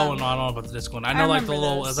 yeah. Oh no, I don't know about the disc one. I know like the remember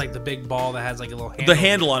little. those. It's like the big ball that has like a little handle. The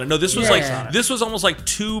handle on it. No, this was Yeah. like this was almost like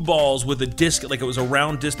 2 balls with a disc, like it was a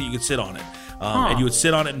round disc that you could sit on it, and you would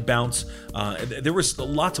sit on it and bounce. There was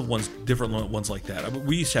lots of different ones like that. I mean,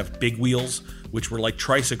 we used to have big wheels, which were like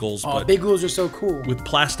tricycles, Oh, but big wheels are so cool. with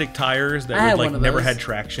plastic tires I that had would like one of never those. had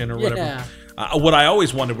traction or Yeah. whatever. What I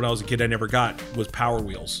always wanted when I was a kid, I never got, was Power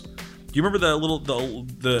Wheels. Do you remember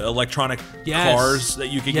the electronic Yes. cars that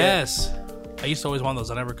you could get? Yes. I used to always want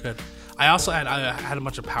those. I never could. I also had a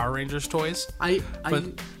bunch of Power Rangers toys. But-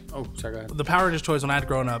 Oh, sorry, go ahead. The Power Rangers toys when I had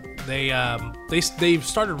grown up, they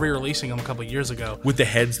started re-releasing them a couple of years ago. With the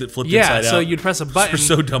heads that flipped Yeah, inside so out. you'd press a button, They're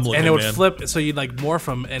so dumb looking, and it would man. flip. So you'd like morph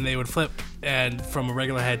them, and they would flip, and from a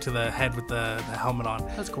regular head to the head with the helmet on.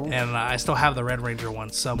 That's cool. And I still have the Red Ranger one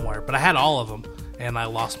somewhere, but I had all of them, and I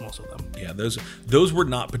lost most of them. Yeah, those were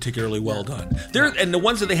not particularly well done. And the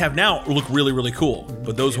ones that they have now look really, really cool.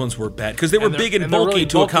 But those ones were bad because they were And they're- big and and they're bulky really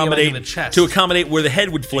to bulky, like, in accommodate the chest. where the head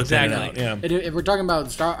would flip in and out. Exactly. Yeah. And if we're talking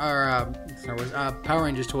about Star Wars, Power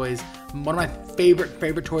Rangers toys, one of my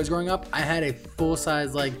favorite toys growing up, I had a full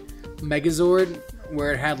size like Megazord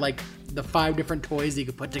where it had like the 5 different toys that you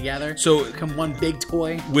could put together. So- become one big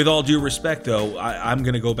toy. With all due respect, though, I'm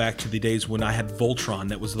going to go back to the days when I had Voltron.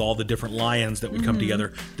 That was all the different lions that would come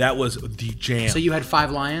together. That was the jam. So you had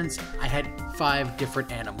 5 lions. I had 5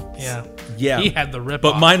 different animals. Yeah, yeah, he had the rip.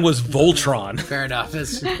 but mine was Voltron. Fair enough.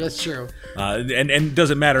 That's true. And it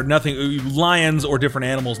doesn't matter. Nothing. Lions or different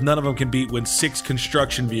animals. None of them can beat when 6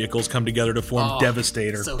 construction vehicles come together to form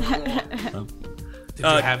Devastator. So cool. Did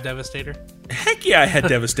you have Devastator? Heck yeah, I had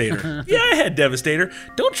Devastator. Yeah, I had Devastator.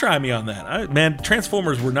 Don't try me on that. Man,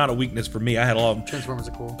 Transformers were not a weakness for me. I had all of them. Transformers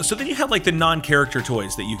are cool. So then you had like the non-character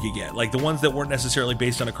toys that you could get, like the ones that weren't necessarily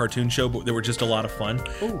based on a cartoon show, but they were just a lot of fun.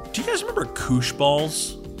 Ooh. Do you guys remember Koosh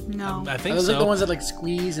balls? No. I think Are those so. like the ones that like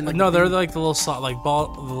squeeze and like No, they're like the little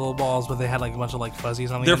the little balls, but they had like a bunch of like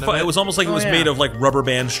fuzzies on the end of It was almost like it was made of like rubber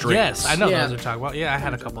band strings. Yes, I know Yeah. those you're talking about. Yeah, I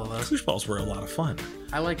had a couple of those. Koosh balls were a lot of fun.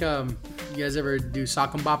 I like you guys ever do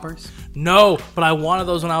sock and boppers? No, but I wanted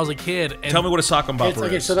those when I was a kid. And Tell me what a sock and bopper It's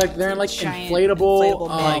okay, is. so like they're like Giant inflatable, inflatable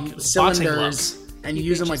Like cylinders, gloves. and you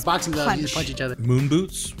use them like just boxing gloves. You just punch. punch each other. Moon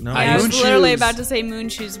boots? No. I I was moon literally shoes. about to say moon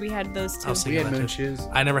shoes. We had those too. I was We thinking had that moon too. shoes.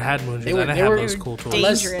 I never had moon shoes. They were- I didn't they have were those cool tools.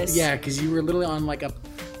 dangerous. Yeah, because you were literally on like a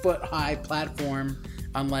foot-high platform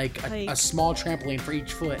on like a Like- small trampoline for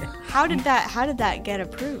each foot. How did that get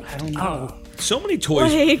approved? I don't know. So many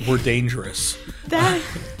toys Like- were dangerous. That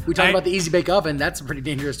We talked about the Easy Bake Oven. That's pretty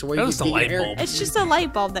dangerous to where That you was can a get your light hair. bulb. it's just a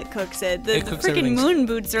light bulb that cooks it. The It cooks freaking everything. moon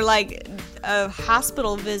boots are like a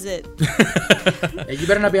hospital visit. Yeah, you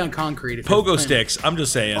better not be on concrete. If you're Pogo playing. sticks. I'm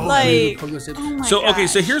just saying. Like, Pogo sticks. oh my So okay,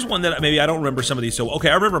 so gosh. here's one that maybe I don't remember some of these. So okay,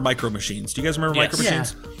 I remember Micro Machines. Do you guys remember Yes. Micro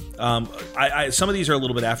Machines? I some of these are a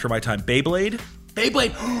little bit after my time. Beyblade.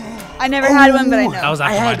 Beyblade. I never had one, but I know. That was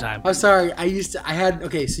I after my had. time. I'm sorry. I had.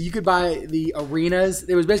 Okay, so you could buy the arenas.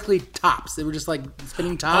 It was basically tops. They were just like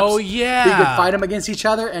spinning tops. Oh, yeah. You could fight them against each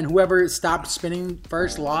other, and whoever stopped spinning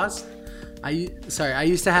first lost. I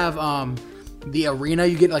used to have the arena.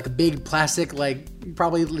 You get like a big plastic, like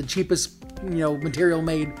probably the cheapest material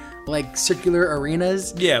made, like circular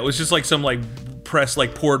arenas. Yeah, it was just like some like press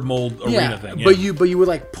like poured mold arena thing. Yeah. But you would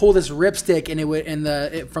like pull this ripstick and it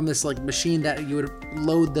would from this like machine that you would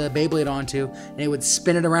load the Beyblade onto, and it would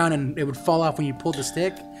spin it around and it would fall off when you pulled the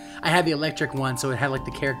stick. I had the electric one, so it had like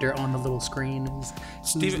the character on the little screen.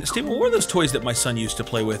 Steven, what were those toys that my son used to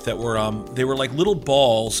play with that were they were like little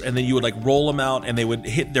balls, and then you would like roll them out and they would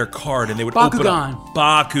hit their card and they would open up.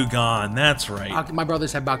 Bakugan, that's right. My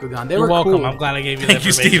brothers had Bakugan. They You're were welcome. cool. I'm glad I gave you Thank that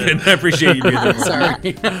you, information. Steven. I appreciate you being there. Sorry.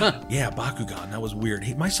 Yeah, Bakugan, that was weird.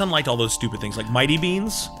 My son liked all those stupid things like Mighty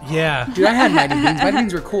Beans. Yeah. Dude, I had Mighty Beans. Mighty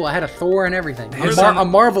Beans were cool. I had a Thor and everything. His A son-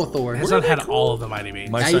 Marvel Thor. His son had all of the Mighty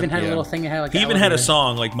Beans. My I son- even had yeah. a little thing that had like He an even had a elevator.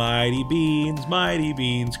 song like Mighty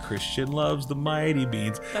Beans, Christian loves the Mighty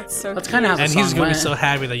Beans. That's so That's kind of how the And song he's going to be went. so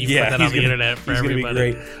happy that you Yeah, put that he's on the gonna- internet for he's gonna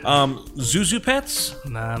everybody. be great. Zuzu Pets?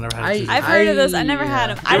 Nah, I never had I- a I've heard of those. I never had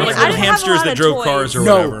them. They were like little hamsters that drove cars or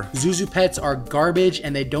No, whatever. Zuzu Pets are garbage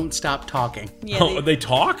and they don't stop talking. Yeah, Oh, they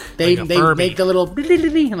talk? They Like a they Furby. make the little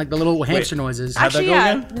and like the little hamster noises. actually, go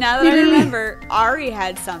yeah. again? Now that I remember, Ari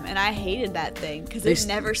had some, and I hated that thing because it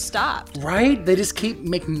never stopped. Right? They just keep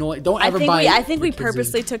making noise. Don't ever buy. I think we your kids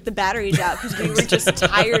purposely took the batteries out because we were just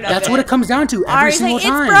tired of it. That's what it comes down to every Ari's single like,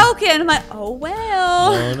 time. it's broken. I'm like, oh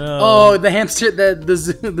well. Oh, no. Oh, the hamster, the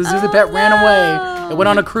Zuzu Pet ran away. It went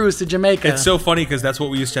on a cruise to Jamaica. It's so funny because that's what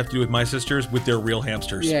we used to have to do with my sisters with their real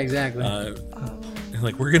hamsters. yeah, exactly.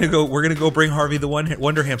 Like we're gonna go bring Harvey the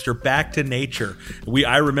Wonder Hamster back to nature.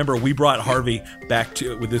 I remember we brought Harvey back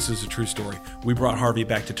to. This is a true story. We brought Harvey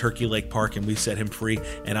back to Turkey Lake Park and we set him free.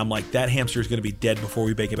 And I'm like, that hamster is gonna be dead before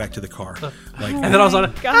we make it back to the car. Like And then I was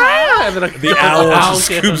like, God. the owl just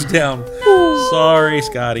scoops down. Sorry,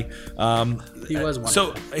 Scotty. he was one.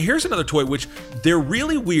 So here's another toy which they're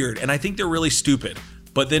really weird and I think they're really stupid.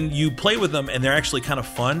 But then you play with them and they're actually kind of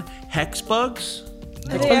fun. Hex bugs.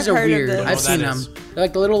 I think Bugs I've are heard of weird. this. I've that seen them. is. They're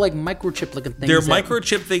like the little like microchip looking things. They're that-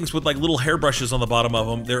 microchip things with like little hairbrushes on the bottom of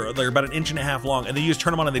them. They're about 1.5 inches long, and then you just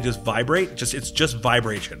turn them on and they just vibrate. It's just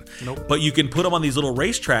vibration. Nope. But you can put them on these little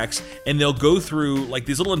racetracks, and they'll go through like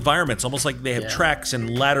these little environments, almost like they have tracks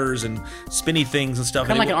and ladders and spinny things and stuff.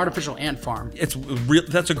 Kind of And like an artificial ant farm. It's real.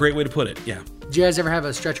 That's a great way to put it. Yeah, Did you guys ever have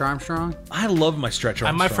a Stretch Armstrong? I love my Stretch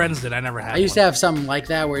Armstrong. my friends did. I never had I used one. to have something like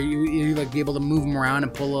that where you like be able to move them around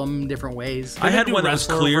and pull them different ways. I had do one that was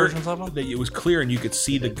wrestler clear. versions of them? That it was clear, and you could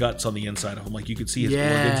see the guts on the inside of them. Like you could see his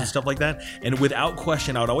Yeah. organs and stuff like that. And without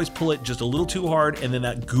question, I would always pull it just a little too hard, and then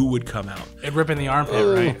that goo would come out. It'd rip in the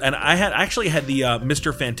armpit, right? And I actually had the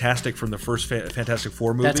Mr. Fantastic from the first Fantastic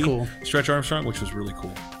Four movie. That's cool. Stretch Armstrong, which was really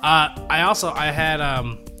cool. I had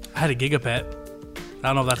a Gigapet. I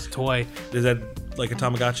don't know if that's a toy. Is that like a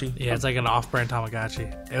Tamagotchi? Yeah, it's like an off-brand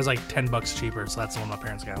Tamagotchi. It was like $10 cheaper, so that's the one my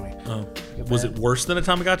parents got me. Oh. Was it worse than a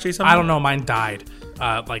Tamagotchi? Somehow? I don't know. Mine died,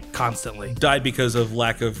 like constantly. Died because of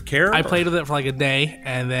lack of care? I played with it for like a day,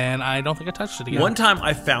 and then I don't think I touched it again. One time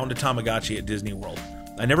I found a Tamagotchi at Disney World.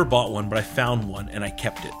 I never bought one, but I found one and I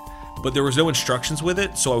kept it. But there was no instructions with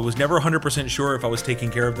it, so I was never 100% sure if I was taking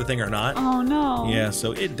care of the thing or not. Oh no. Yeah,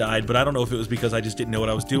 so it died, but I don't know if it was because I just didn't know what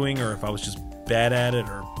I was doing or if I was just bad at it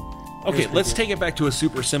or... Okay, let's take it back to a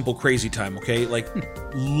super simple crazy time, okay? Like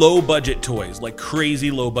low budget toys, like crazy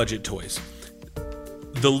low budget toys.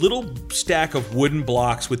 The little stack of wooden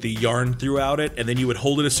blocks with the yarn throughout it, and then you would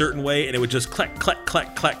hold it a certain way and it would just clack, clack,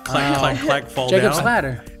 clack, clack, clack, clack, clack, fall Jacob's down.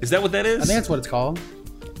 Ladder. Is that what that is? I think that's what it's called.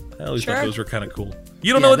 I always Sure. thought those were kind of cool.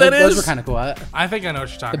 You don't know what that is? Those were kind of cool. I think I know what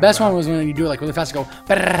you're talking about. The best one was when you do it like really fast. You go.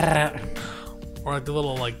 Or like the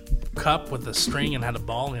little like cup with the string and had a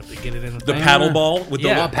ball and you have to get it in the The thing. paddle ball with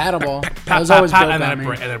Yeah. the Paddle ball. That Pop, was pop, always pop, dope and then on it me.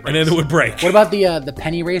 breaks. and then it would break. What about the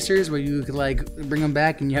penny racers where you could like bring them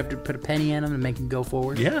back and you have to put a penny in them and make them go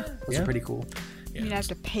forward? Yeah, Those are pretty cool. You'd have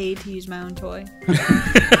to pay to use my own toy.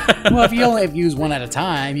 Well, if you only have to use one at a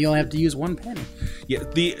time, you only have to use one penny. Yeah,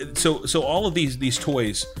 so all of these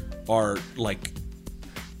toys are like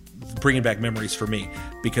bringing back memories for me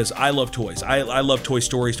because I love toys. I love Toy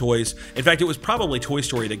Story toys. In fact, it was probably Toy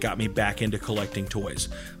Story that got me back into collecting toys.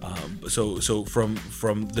 So from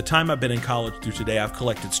the time I've been in college through today, I've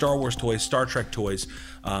collected Star Wars toys, Star Trek toys.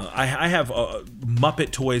 I have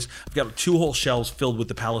Muppet toys. I've got 2 whole shelves filled with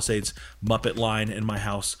the Palisades Muppet line in my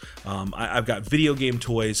house. I've got video game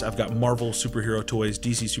toys. I've got Marvel superhero toys,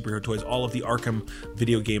 DC superhero toys, all of the Arkham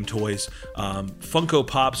video game toys. Funko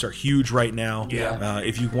Pops are huge right now. Yeah.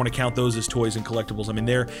 If you want to count those as toys and collectibles, I mean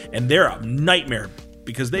they're a nightmare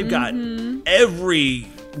because they've got every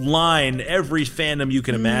line, every fandom you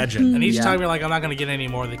can imagine. And each time you're like, I'm not going to get any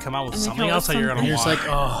more, they come out with And they something come else with that you're going to something. watch. You're just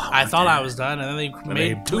like, oh, I thought I was done, and then they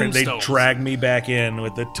made They Tombstones. dragged me back in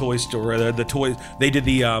with the Toy Story. The toys. They did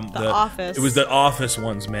the Office. It was the Office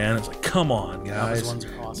ones, man. It's like, come on, guys, Those ones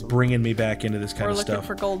are awesome. bringing me back into this kind We're of looking stuff.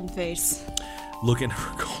 for Golden Face. Looking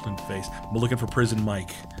for Golden Face. I'm looking for Prison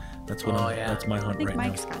Mike. That's what. That's my I hunt think right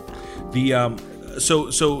Mike's now. got that. The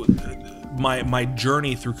so my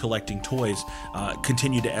journey through collecting toys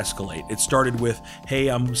continued to escalate. It started with, hey,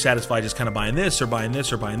 I'm satisfied just kind of buying this or buying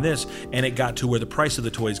this or buying this, and it got to where the price of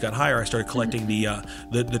the toys got higher. I started collecting the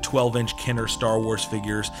 12-inch Kenner Star Wars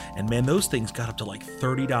figures, and man, those things got up to like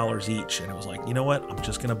 $30 each, and it was like, you know what? I'm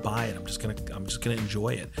just gonna buy it. I'm just gonna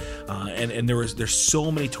enjoy it. And there's so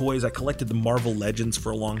many toys. I collected the Marvel Legends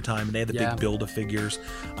for a long time, and they had the big Build-A-Figures.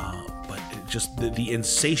 But just the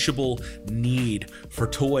insatiable need for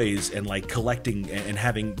toys and like collecting and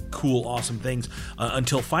having cool, awesome things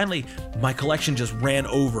until finally my collection just ran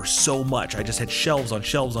over so much. I just had shelves on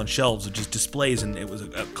shelves on shelves of just displays, and it was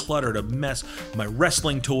a cluttered, a mess. My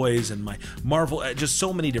wrestling toys and my Marvel, just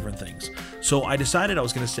so many different things. So I decided I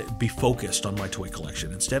was going to be focused on my toy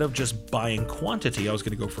collection. Instead of just buying quantity, I was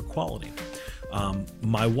going to go for quality.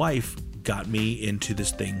 My wife got me into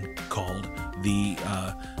this thing called the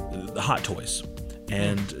Hot Toys.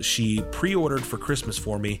 And she pre-ordered for Christmas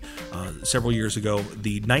for me several years ago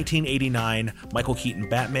the 1989 Michael Keaton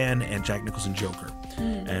Batman and Jack Nicholson Joker.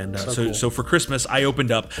 And so for Christmas, I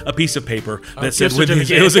opened up a piece of paper that said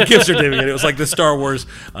it was a gift certificate. It was like the Star Wars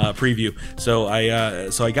preview. So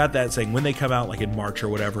I got that saying when they come out, like in March or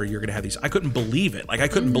whatever, you're gonna have these. I couldn't believe it. Like I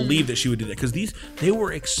couldn't believe that she would do that because they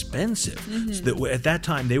were expensive. So that, at that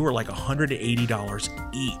time, they were like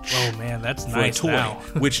 $180 each. Oh man, that's For nice a toy, now.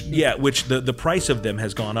 which the price of them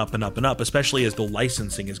has gone up and up and up, especially as the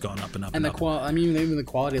licensing has gone up and up And and the up. even the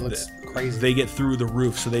quality looks crazy. They get through the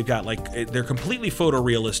roof, so they've got they're completely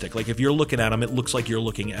photorealistic. Like if you're looking at them, it looks like you're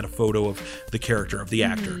looking at a photo of the character, of the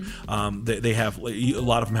actor. They have a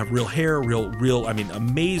lot of them have real hair, real. I mean,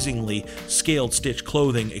 amazingly scaled, stitched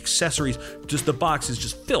clothing, accessories. Just the box is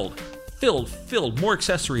just filled more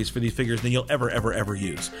accessories for these figures than you'll ever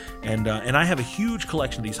use. And I have a huge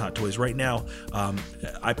collection of these Hot Toys right now.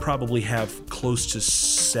 I probably have close to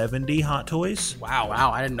 70 Hot Toys. Wow,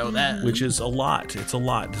 I didn't know that. Which is a lot. It's a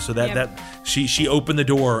lot. So that she opened the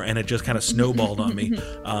door and it just kind of snowballed on me.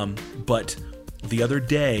 But the other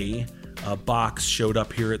day, a box showed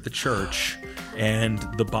up here at the church, and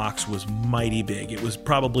the box was mighty big. It was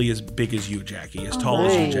probably as big as you, Jackie, as tall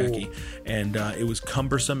as you, Jackie. And it was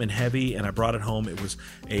cumbersome and heavy, and I brought it home. It was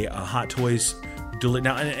a Hot Toys.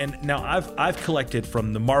 Now I've collected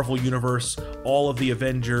from the Marvel Universe, all of the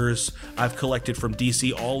Avengers. I've collected from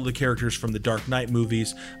DC, all of the characters from the Dark Knight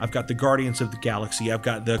movies. I've got the Guardians of the Galaxy. I've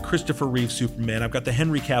got the Christopher Reeve Superman. I've got the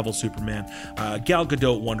Henry Cavill Superman. Gal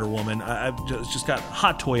Gadot Wonder Woman. I've just got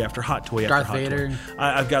hot toy after hot toy after Darth hot Vader. toy.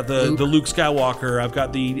 I've got the Luke Skywalker. I've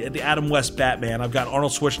got the Adam West Batman. I've got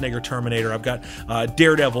Arnold Schwarzenegger Terminator. I've got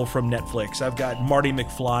Daredevil from Netflix. I've got Marty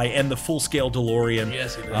McFly and the full-scale DeLorean.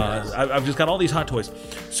 Yes, he does. I've just got all these hot toys.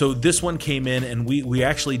 So this one came in, and we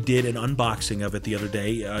actually did an unboxing of it the other day.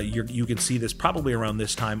 You can see this probably around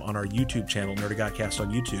this time on our YouTube channel, Nerd of Godcast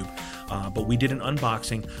on YouTube. But we did an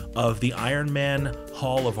unboxing of the Iron Man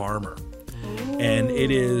Hall of Armor. And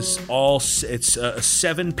it's a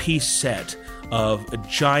 7-piece set of a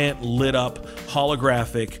giant lit up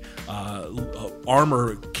holographic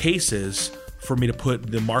armor cases for me to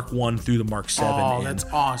put the Mark 1 through the Mark 7 in. That's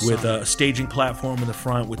awesome. With a staging platform in the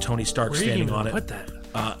front with Tony Stark Where are you standing even on it. put that?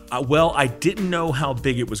 Well, I didn't know how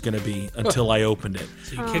big it was going to be until I opened it.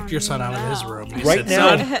 So you kicked your son out of his room. You Right said,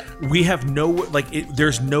 now, "Son, we have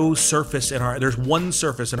there's no surface in there's one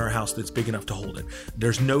surface in our house that's big enough to hold it.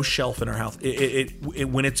 There's no shelf in our house.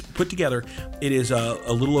 When it's put together, it is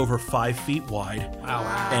a little over 5 feet wide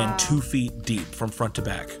and 2 feet deep from front to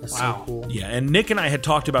back. That's so cool. Yeah, and Nick and I had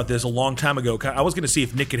talked about this a long time ago. I was going to see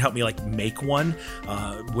if Nick could help me make one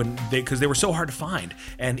because they were so hard to find,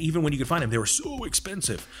 and even when you could find them, they were so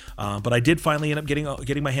expensive. But I did finally end up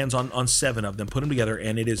getting my hands on 7 of them, put them together,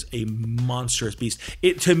 and it is a monstrous beast.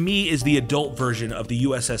 It to me is the adult version of the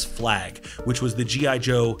USS Flag, which was the G.I.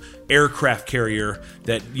 Joe aircraft carrier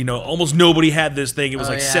that almost nobody had this thing. It was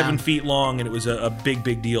 7 feet long, and it was a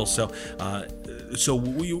big deal. So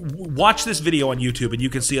we watch this video on YouTube, and you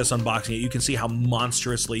can see us unboxing it. You can see how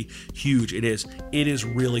monstrously huge it is. It is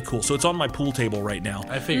really cool. So it's on my pool table right now.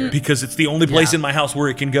 I figured. Because it's the only place in my house where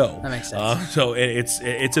it can go. That makes sense. So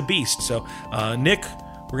it's a beast. So Nick,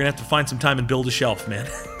 we're gonna have to find some time and build a shelf, man,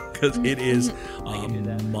 because it is a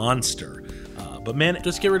monster. But man,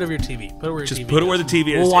 just get rid of your TV. Put it where your just TV put it is. where the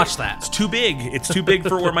TV is. We'll watch that. It's too big. It's too big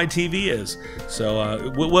for where my TV is.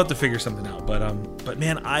 So we'll have to figure something out. But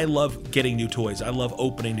man, I love getting new toys. I love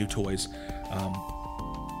opening new toys.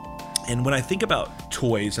 And when I think about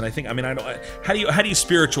toys, and I don't. How do you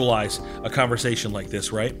spiritualize a conversation like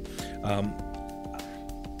this, right?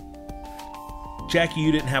 Jackie,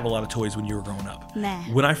 you didn't have a lot of toys when you were growing up. Nah.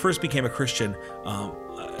 When I first became a Christian,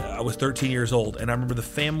 I was 13 years old, and I remember the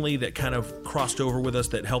family that kind of crossed over with us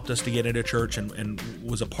that helped us to get into church and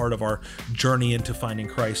was a part of our journey into finding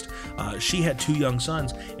Christ. She had 2 young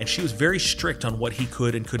sons, and she was very strict on what he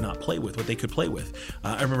could and could not play with, what they could play with.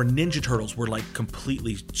 I remember Ninja Turtles were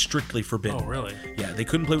completely, strictly forbidden. Oh, really? Yeah, they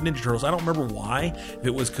couldn't play with Ninja Turtles. I don't remember why. If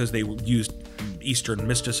it was because they used Eastern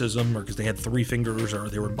mysticism or because they had 3 fingers or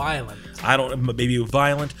they were violent. I don't, maybe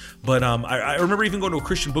violent, but I remember even going to a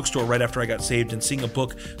Christian bookstore right after I got saved and seeing a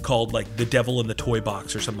book called The Devil in the Toy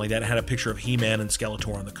Box or something like that. It had a picture of He-Man and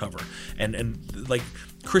Skeletor on the cover, and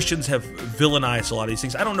Christians have villainized a lot of these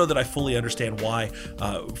things. I don't know that I fully understand why,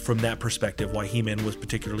 from that perspective, why He-Man was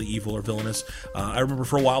particularly evil or villainous. I remember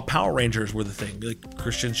for a while Power Rangers were the thing.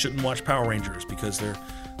 Christians shouldn't watch Power Rangers because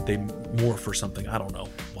they morph or something. I don't know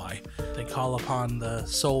why. They call upon the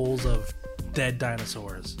souls of dead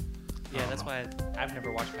dinosaurs. Yeah, that's why I've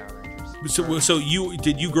never watched Power Rangers. So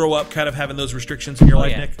did you grow up kind of having those restrictions in your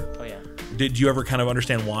life, yeah. Nick? Oh yeah. Did you ever kind of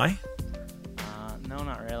understand why? No,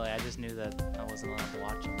 not really. I just knew that I wasn't allowed to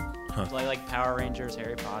watch them. Huh. Like Power Rangers,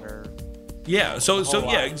 Harry Potter. Yeah,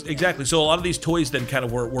 exactly. So a lot of these toys then kind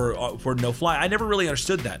of were no fly. I never really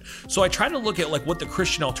understood that. So I tried to look at what the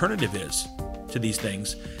Christian alternative is to these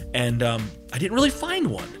things, and I didn't really find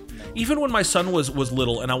one. Even when my son was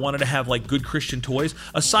little and I wanted to have good Christian toys,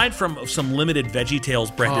 aside from some limited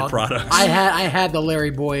VeggieTales branded products. I had the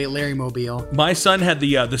Larry Mobile. My son had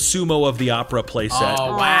the Sumo of the Opera playset.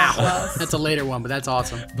 Oh wow, that's a later one, but that's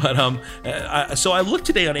awesome. But so I looked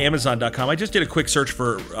today on Amazon.com. I just did a quick search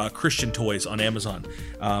for Christian toys on Amazon,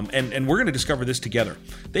 and we're going to discover this together.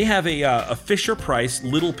 They have a Fisher Price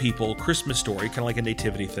Little People Christmas Story, kind of like a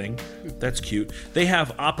nativity thing. That's cute. They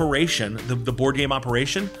have Operation, the board game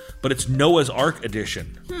Operation, but it's Noah's Ark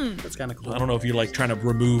edition. That's kind of cool. I don't know if you're trying to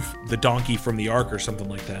remove the donkey from the ark or something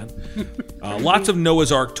like that. Lots of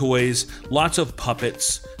Noah's Ark toys, lots of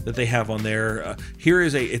puppets that they have on there. Here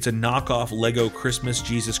is it's a knockoff Lego Christmas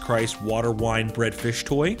Jesus Christ water, wine, bread, fish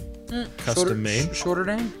toy. Custom made. Shorter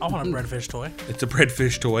name? I want a breadfish toy. It's a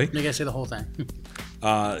breadfish toy. You gotta say the whole thing.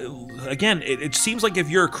 Again, it seems like if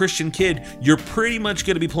you're a Christian kid, you're pretty much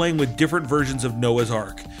going to be playing with different versions of Noah's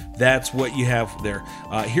Ark. That's what you have there.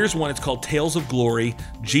 Here's one. It's called Tales of Glory.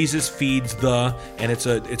 Jesus feeds and it's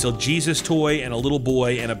a Jesus toy and a little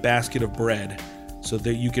boy and a basket of bread. So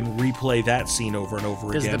that you can replay that scene over and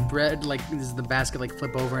over again. Does the bread, does the basket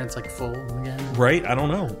flip over and it's full again? Right? I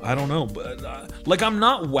don't know. But I'm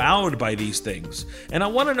not wowed by these things. And I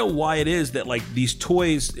want to know why it is that these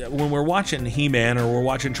toys, when we're watching He-Man or we're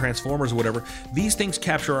watching Transformers or whatever, these things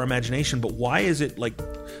capture our imagination. But why is it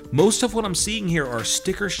most of what I'm seeing here are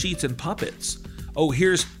sticker sheets and puppets? Oh,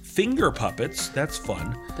 here's finger puppets. That's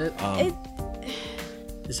fun.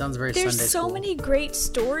 It sounds very There's Sunday so school. many great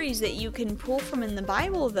stories that you can pull from in the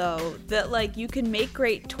Bible, though, that you can make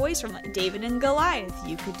great toys from. David and Goliath.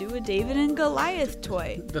 You could do a David and Goliath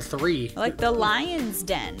toy. The 3. The Lion's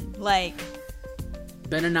Den.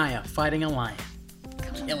 Benaniah fighting a lion.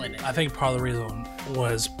 Killing it. I think part of the reason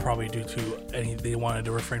was probably due to they wanted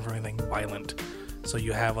to refrain from anything violent. So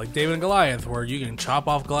you have like David and Goliath, where you can chop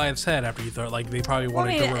off Goliath's head after you throw it. Like they probably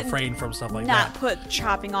wanted to refrain from stuff like not that. put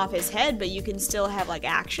chopping off his head, but you can still have like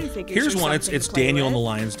action figures. Here's or one. something It's to play Daniel in the with.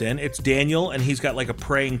 Lion's Den. It's Daniel, and he's got like a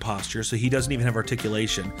praying posture, so he doesn't even have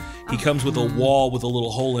articulation. He comes with a wall with a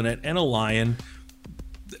little hole in it and a lion.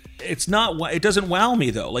 It's not. It doesn't wow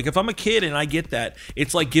me though. Like if I'm a kid and I get that,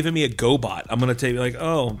 it's like giving me a GoBot. I'm gonna take like,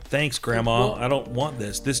 oh, thanks, Grandma. I don't want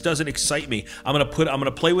this. This doesn't excite me. I'm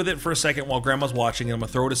gonna play with it for a second while Grandma's watching, and I'm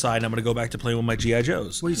gonna throw it aside, and I'm gonna go back to playing with my GI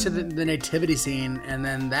Joes. Well, you said the nativity scene, and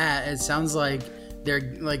then that it sounds like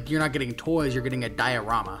they're like you're not getting toys, you're getting a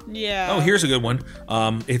diorama. Yeah. Oh, here's a good one.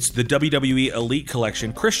 It's the WWE Elite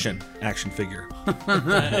Collection Christian action figure.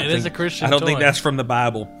 It is a Christian. I don't think toy. that's from the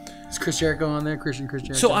Bible. Is Chris Jericho on there? Chris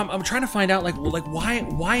Jericho. So I'm trying to find out like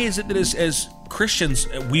why is it that as Christians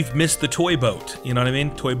we've missed the toy boat? You know what I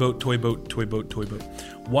mean? Toy boat.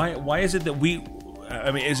 Why is it that we?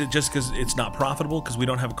 I mean, is it just because it's not profitable because we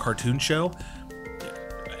don't have a cartoon show?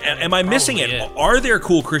 Am I missing it? Probably it. Are there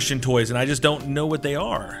cool Christian toys and I just don't know what they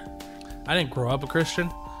are? I didn't grow up a Christian,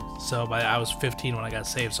 so I was 15 when I got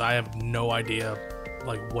saved, so I have no idea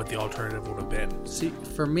like what the alternative would have been. See,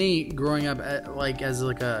 for me, growing up as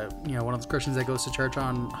like a one of those Christians that goes to church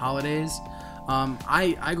on holidays,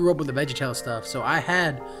 I grew up with the VeggieTales stuff, so I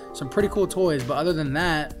had some pretty cool toys. But other than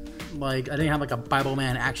that, like I didn't have like a Bible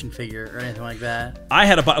Man action figure or anything like that. I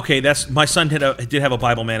had my son did have a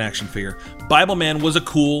Bible Man action figure. Bible Man was a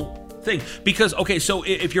cool thing because so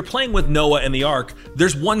if you're playing with Noah and the Ark,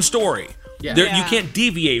 there's one story. Yeah. You can't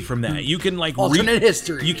deviate from that. You can like Alternate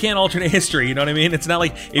history. You can't alternate history. You know what I mean? It's not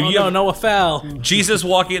like if you have Noah fell. Jesus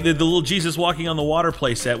walking the little Jesus walking on the water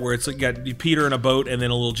play set where it's like got Peter in a boat and then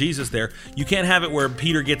a little Jesus there. You can't have it where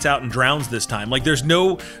Peter gets out and drowns this time. Like there's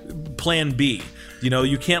no plan B. You know,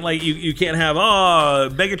 you can't like you can't have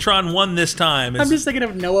Megatron won this time. I'm just thinking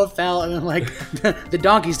of Noah fell and then like the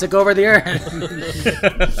donkeys took over the earth.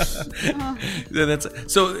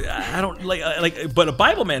 So I don't like but a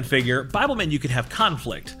Bible Man figure, Bible Man you could have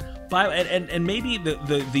conflict. And maybe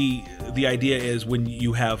the idea is when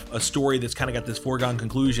you have a story that's kind of got this foregone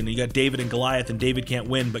conclusion, and you got David and Goliath, and David can't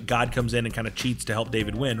win, but God comes in and kind of cheats to help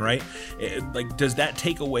David win, right? Like, does that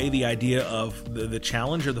take away the idea of the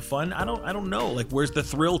challenge or the fun? I don't know. Like, where's the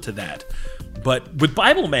thrill to that? But with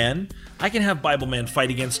Bible Man, I can have Bible Man fight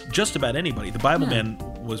against just about anybody. The Bible Man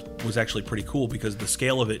was actually pretty cool because the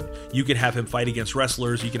scale of it, you could have him fight against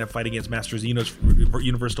wrestlers, you can have fight against Masters of the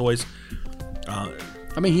Universe toys.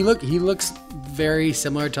 I mean, he looks very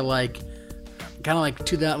similar to like, kind of like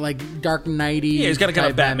to that like Dark Knighty. Yeah, he's got a kind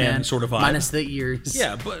of Batman sort of vibe, minus the ears.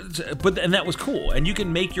 Yeah, but and that was cool. And you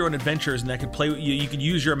can make your own adventures, and that could play. You can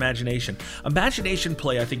use your imagination. Imagination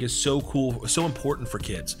play, I think, is so cool, so important for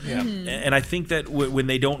kids. Yeah, and I think that when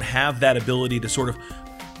they don't have that ability to sort of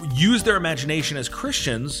use their imagination as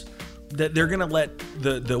Christians, that they're going to let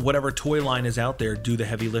the whatever toy line is out there do the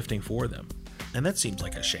heavy lifting for them. And that seems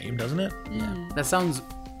like a shame, doesn't it? Yeah. That sounds,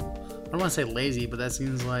 I don't want to say lazy, but that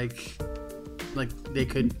seems like they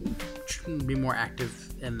could be more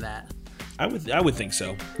active in that. I would think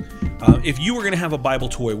so. If you were going to have a Bible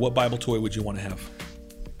toy, what Bible toy would you want to have?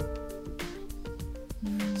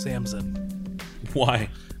 Samson. Why?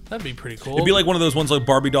 That'd be pretty cool. It'd be like one of those ones like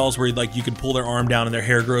Barbie dolls where like you can pull their arm down and their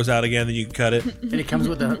hair grows out again, then you can cut it. And it comes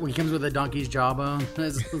with a donkey's jawbone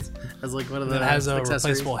as like one of the It has a accessories.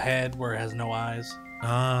 replaceable head where it has no eyes.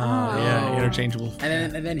 Yeah, interchangeable.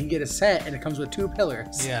 And then you get a set and it comes with two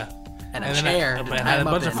pillars. Yeah. And a chair. It had a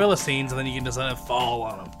bunch of Philistines, and then you can just let it fall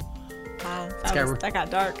on them. Wow, Skyrim. that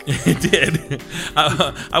got dark. It did.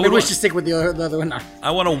 I would wish to stick with the other one.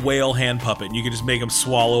 I want a whale hand puppet. And you can just make them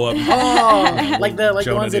swallow up. Oh, like the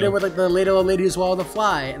ones they did deal. with like the little lady who swallowed the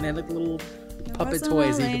fly, and they had like the little puppet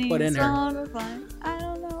toys that you could put in her. I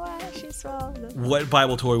don't know why she swallowed the fly. What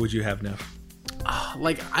Bible toy would you have, Neff?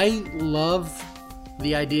 Like I love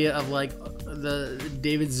the idea of like the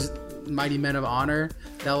David's Mighty Men of Honor.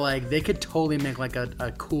 That like they could totally make like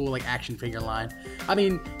a cool like action figure line. I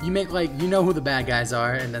mean, you make like you know who the bad guys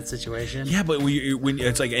are in that situation. Yeah, but when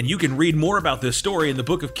it's like, and you can read more about this story in the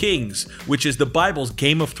Book of Kings, which is the Bible's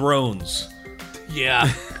Game of Thrones.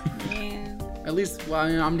 Yeah. At least, well,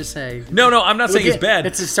 I'm just saying. No, I'm not saying it's bad.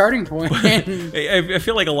 It's a starting point. I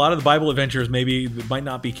feel like a lot of the Bible adventures maybe might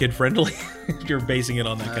not be kid friendly if you're basing it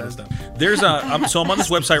on that kind of stuff. There's so I'm on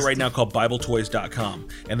this website right now called BibleToys.com,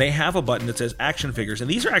 and they have a button that says action figures, and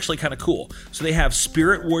these are actually kind of cool. So they have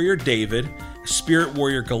Spirit Warrior David, Spirit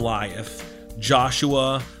Warrior Goliath,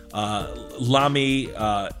 Joshua, Lami.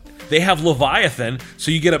 They have Leviathan,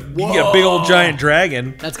 so you get a big old giant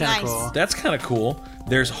dragon. That's kind of cool. That's kind of cool.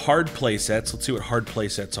 There's hard play sets. Let's see what hard play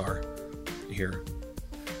sets are here.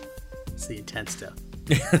 It's the intense stuff.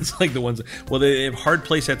 It's like the ones. Well, they have hard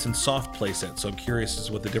play sets and soft play sets. So I'm curious as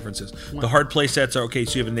to what the difference is. The hard play sets are okay.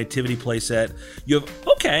 So you have a nativity play set. You have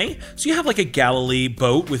So you have like a Galilee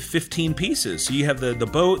boat with 15 pieces. So you have the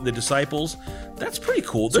boat, the disciples. That's pretty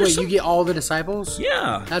cool. So wait, you get all the disciples?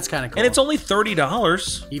 Yeah, that's kind of cool. And it's only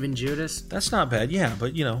 $30. Even Judas? That's not bad. Yeah,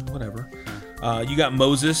 but whatever. You got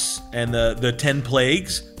Moses and the 10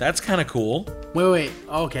 plagues. That's kind of cool. Wait.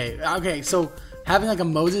 Okay. So having like a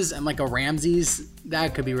Moses and like a Ramses,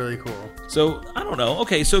 that could be really cool. So I don't know.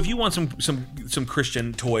 Okay, so if you want some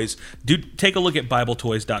Christian toys, do take a look at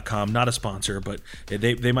BibleToys.com. Not a sponsor, but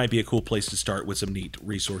they might be a cool place to start with some neat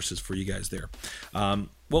resources for you guys there. Well,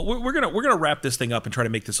 we're gonna wrap this thing up and try to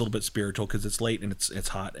make this a little bit spiritual because it's late and it's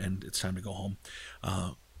hot and it's time to go home.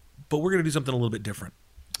 But we're gonna do something a little bit different.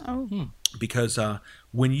 Because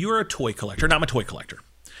when you're a toy collector, not I'm a toy collector.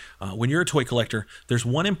 When you're a toy collector, there's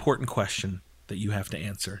one important question that you have to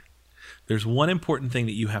answer. There's one important thing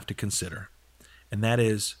that you have to consider, and that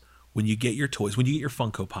is when you get your toys, when you get your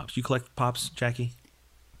Funko Pops. You collect Pops, Jackie?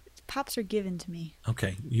 Pops are given to me.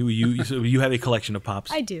 Okay, so you have a collection of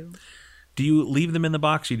Pops. I do. Do you leave them in the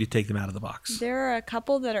box, or do you take them out of the box? There are a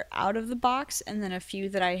couple that are out of the box, and then a few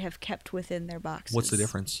that I have kept within their boxes. What's the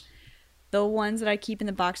difference? The ones that I keep in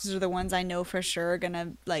the boxes are the ones I know for sure are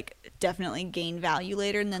gonna definitely gain value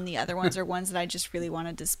later, and then the other ones are ones that I just really want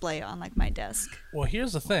to display on my desk. Well,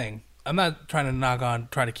 here's the thing. I'm not trying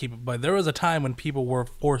to keep it, but there was a time when people were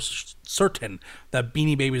for certain that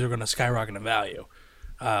Beanie Babies are going to skyrocket in value.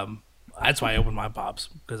 That's why I opened my Pops,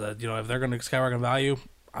 because if they're going to skyrocket in value,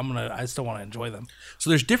 I still want to enjoy them. So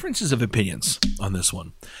there's differences of opinions on this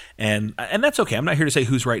one, and that's okay. I'm not here to say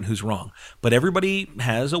who's right and who's wrong, but everybody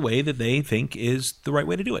has a way that they think is the right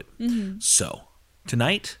way to do it. Mm-hmm. So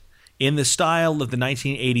tonight, in the style of the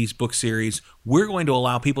 1980s book series, we're going to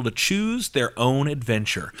allow people to choose their own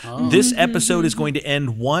adventure. Oh. This episode is going to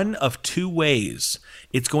end one of two ways.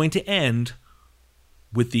 It's going to end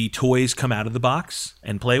with the toys come out of the box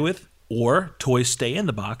and play with, or toys stay in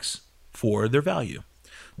the box for their value.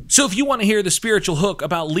 So if you want to hear the spiritual hook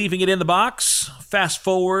about leaving it in the box, fast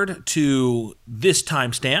forward to this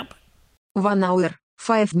timestamp. 1 hour,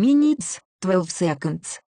 5 minutes, 12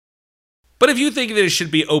 seconds. But if you think that it should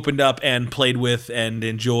be opened up and played with and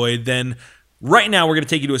enjoyed, then right now we're going to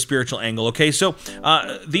take you to a spiritual angle, okay? So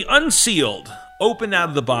the unsealed, opened out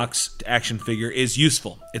of the box action figure is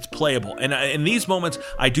useful. It's playable. And in these moments,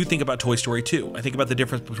 I do think about Toy Story 2. I think about the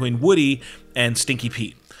difference between Woody and Stinky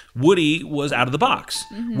Pete. Woody was out of the box,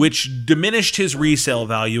 which diminished his resale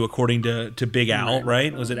value according to Big Al,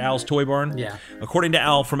 right? Was it Al's Toy Barn? Yeah. According to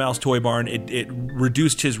Al from Al's Toy Barn, it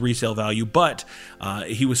reduced his resale value, but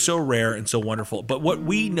he was so rare and so wonderful. But what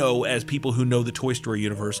we know as people who know the Toy Story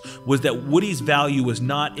universe was that Woody's value was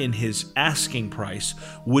not in his asking price.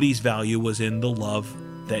 Woody's value was in the love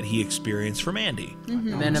that he experienced from Andy.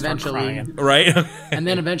 And then eventually... Right? And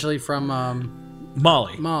then eventually from...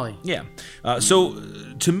 Molly. Yeah. So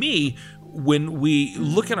to me, when we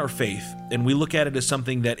look at our faith and we look at it as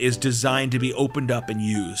something that is designed to be opened up and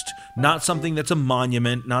used, not something that's a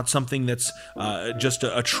monument, not something that's just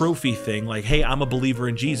a trophy thing, like, hey, I'm a believer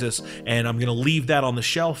in Jesus and I'm going to leave that on the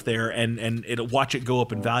shelf there and it'll watch it go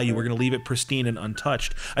up in value. We're going to leave it pristine and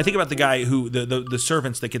untouched. I think about the guy who, the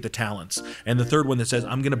servants that get the talents, and the third one that says,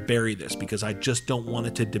 I'm going to bury this because I just don't want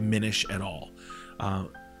it to diminish at all.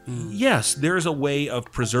 Yes, there's a way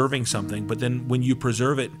of preserving something, but then when you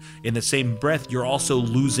preserve it in the same breath, you're also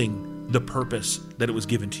losing the purpose that it was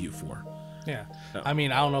given to you for. Yeah. I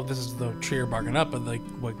mean, I don't know if this is the tree you're barking up, but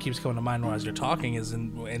what keeps coming to mind as you're talking is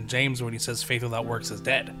in James when he says faith without works is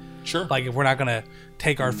dead. Sure. Like, if we're not going to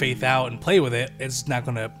take our faith out and play with it, it's not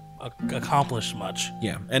going to accomplish much.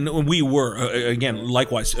 Yeah, and we were, again,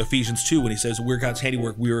 likewise, Ephesians 2, when he says we're God's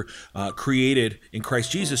handiwork, we were created in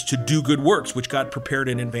Christ Jesus to do good works, which God prepared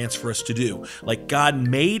in advance for us to do. Like, God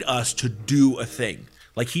made us to do a thing.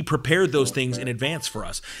 Like, he prepared those things in advance for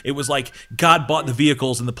us. It was like God bought the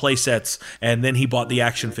vehicles and the play sets, and then he bought the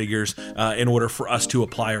action figures in order for us to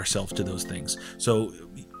apply ourselves to those things. So,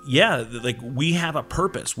 yeah, like, we have a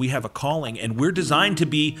purpose, we have a calling, and we're designed to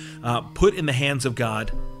be put in the hands of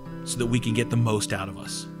God so that we can get the most out of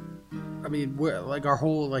us. I mean, we're, like, our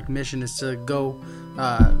whole mission is to go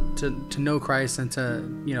to know Christ and to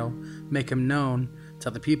make him known to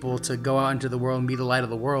other people, to go out into the world and be the light of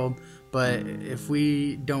the world. But if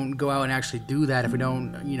we don't go out and actually do that, if we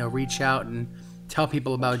don't reach out and tell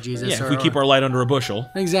people about Jesus, if we keep our light under a bushel,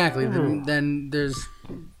 exactly, then there's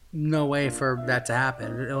no way for that to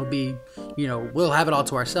happen. It'll be we'll have it all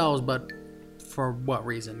to ourselves, but for what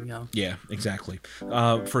reason, you know? Yeah, exactly.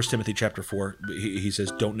 1 Timothy chapter 4, he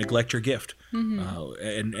says, don't neglect your gift.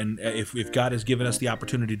 And if God has given us the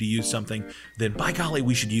opportunity to use something, then by golly,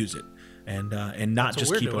 we should use it. And not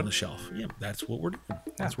just keep it on the shelf. Yeah, that's what we're doing.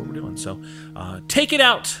 That's what we're doing. So take it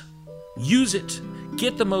out. Use it.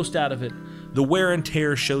 Get the most out of it. The wear and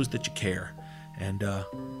tear shows that you care. And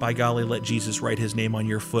by golly, let Jesus write his name on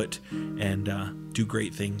your foot and do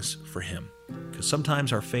great things for him. Because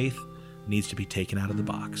sometimes our faith needs to be taken out of the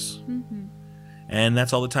box. And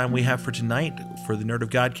that's all the time we have for tonight for the Nerd of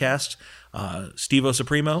Godcast. Steve-O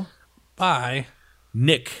Supremo. Bye.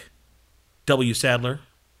 Nick W. Sadler.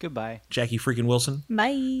 Goodbye. Jackie freaking Wilson.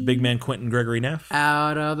 Bye. Big man Quentin Gregory Neff.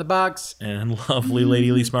 Out of the box. And lovely lady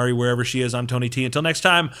Elise Murray, wherever she is. I'm Tony T. Until next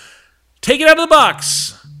time, take it out of the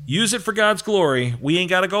box. Use it for God's glory. We ain't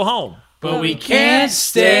got to go home. But we can't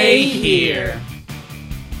stay here.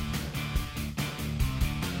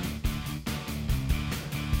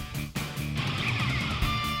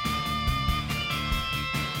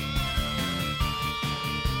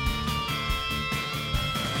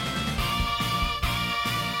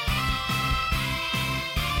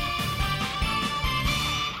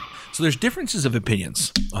 So there's differences of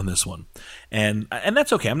opinions on this one. And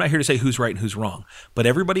that's okay. I'm not here to say who's right and who's wrong. But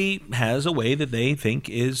everybody has a way that they think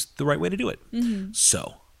is the right way to do it.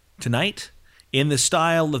 So tonight, in the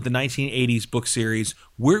style of the 1980s book series,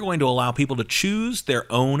 we're going to allow people to choose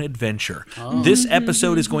their own adventure. This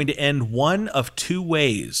episode is going to end one of two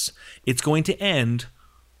ways. It's going to end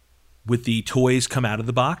with the toys come out of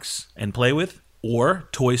the box and play with, or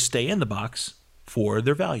toys stay in the box for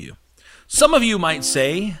their value. Some of you might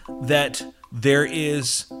say that there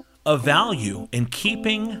is a value in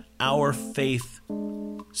keeping our faith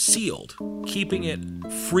sealed, keeping it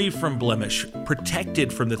free from blemish,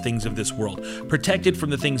 protected from the things of this world, protected from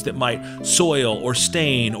the things that might soil or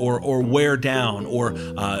stain or wear down or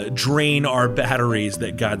drain our batteries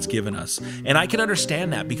that God's given us. And I can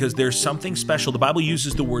understand that because there's something special. The Bible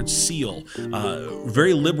uses the word seal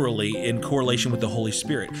very liberally in correlation with the Holy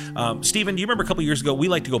Spirit. Stephen, do you remember a couple years ago, we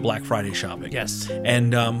like to go Black Friday shopping? Yes.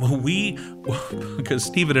 And because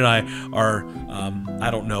Stephen and I are, I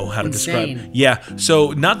don't know how to Insane. describe. Yeah.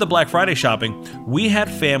 So not the Black Friday shopping. We had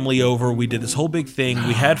family over. We did this whole big thing.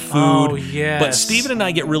 We had food. Oh, yes. But Stephen and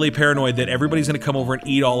I get really paranoid that everybody's going to come over and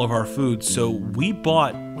eat all of our food. So we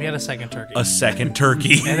bought We had a second turkey. a second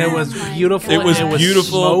turkey. And it was beautiful. It was and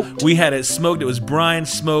beautiful. smoked. We had it smoked. It was brine,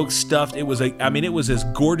 smoked, stuffed. It was it was as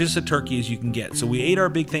gorgeous a turkey as you can get. So we ate our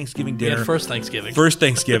big Thanksgiving We dinner. had first Thanksgiving. First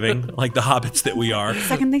Thanksgiving, like the hobbits that we are.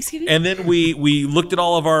 Second Thanksgiving? And then we looked at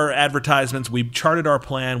all of our advertisements. We charted our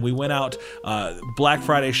plan. We went out Black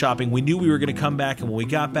Friday shopping. We knew we were going to come back, and when we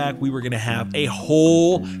got back, we were going to have a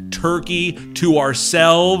whole turkey to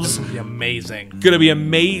ourselves. It'd be amazing. Going to be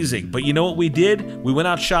amazing. But you know what we did? We went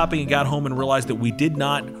out shopping and got home and realized that we did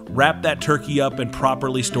not wrap that turkey up and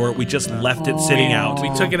properly store it. We just left it sitting out.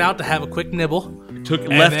 We took it out to have a quick nibble.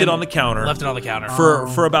 Left it on the counter. Left it on the counter.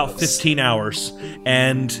 For about 15 hours.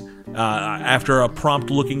 And after a prompt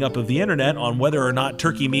looking up of the internet on whether or not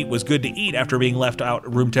turkey meat was good to eat after being left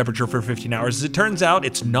out room temperature for 15 hours, as it turns out,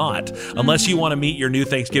 it's not. Unless you want to meet your new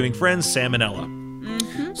Thanksgiving friends, salmonella.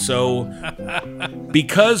 So,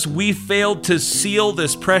 because we failed to seal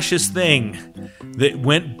this precious thing that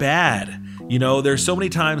went bad, you know, there's so many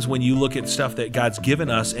times when you look at stuff that God's given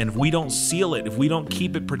us, and if we don't seal it, if we don't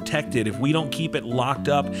keep it protected, if we don't keep it locked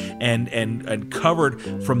up and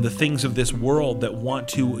covered from the things of this world that want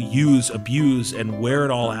to use, abuse, and wear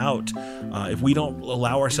it all out, if we don't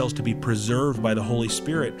allow ourselves to be preserved by the Holy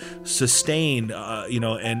Spirit, sustained,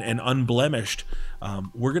 and unblemished,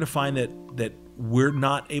 we're going to find that we're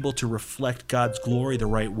not able to reflect God's glory the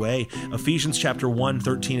right way. Ephesians chapter 1,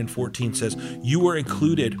 13 and 14 says, "You were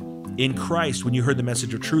included in Christ when you heard the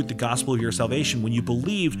message of truth, the gospel of your salvation. When you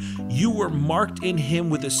believed, you were marked in him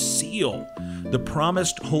with a seal, the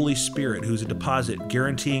promised Holy Spirit, who's a deposit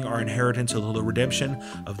guaranteeing our inheritance until the redemption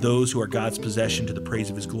of those who are God's possession to the praise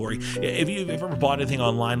of his glory." If you've ever bought anything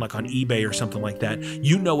online, like on eBay or something like that,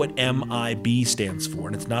 you know what MIB stands for,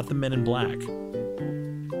 and it's not the Men in Black.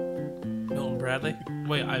 Milton Bradley?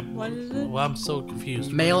 Wait, What is it? Well, I'm so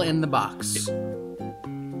confused. Mail in the box.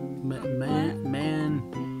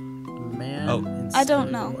 Man. Oh. I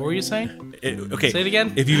don't know. What were you saying? Okay. Say it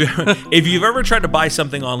again. If you've ever tried to buy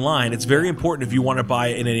something online, it's very important if you want to buy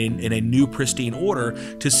it in a new pristine order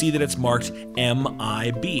to see that it's marked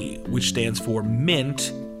MIB, which stands for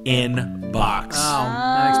Mint in box. Oh,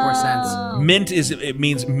 that makes more sense. It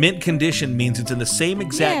means mint condition means it's in the same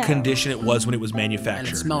exact condition it was when it was manufactured.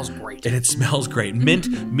 And it smells great. And it smells great.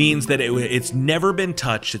 Mint means that it's never been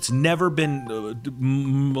touched. It's never been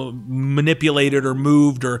manipulated or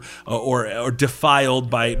moved or defiled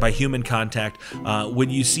by human contact. When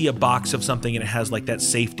you see a box of something and it has like that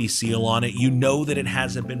safety seal on it, you know that it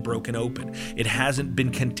hasn't been broken open. It hasn't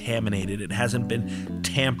been contaminated. It hasn't been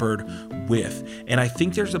tampered with. And I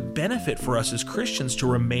think there's a benefit for us as Christians to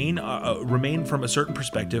remain from a certain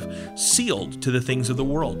perspective sealed to the things of the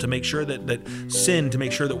world, to make sure that sin, to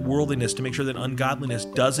make sure that worldliness, to make sure that ungodliness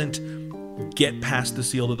doesn't get past the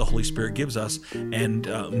seal that the Holy Spirit gives us and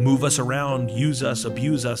move us around, use us,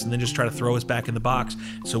 abuse us, and then just try to throw us back in the box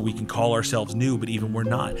so we can call ourselves new, but even we're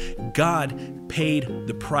not. God paid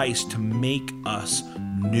the price to make us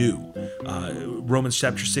new. Romans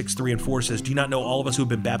chapter 6, 3 and 4 says, "Do you not know all of us who have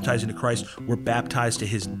been baptized into Christ were baptized to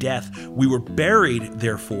his death? We were buried,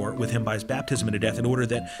 therefore, with him by his baptism into death, in order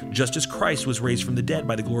that just as Christ was raised from the dead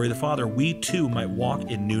by the glory of the Father, we too might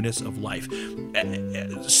walk in newness of life."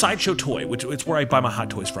 Sideshow Toy, which it's where I buy my Hot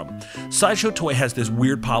Toys from. Sideshow Toy has this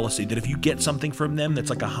weird policy that if you get something from them that's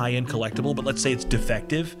like a high-end collectible, but let's say it's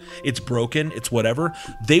defective, it's broken, it's whatever,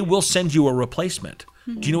 they will send you a replacement.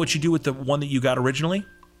 Do you know what you do with the one that you got originally?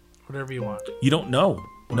 Whatever you want. You don't know.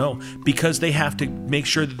 No, because they have to make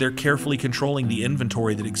sure that they're carefully controlling the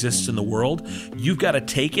inventory that exists in the world. You've got to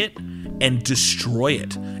take it and destroy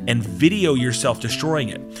it and video yourself destroying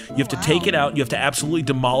it. You have to take it out. You have to absolutely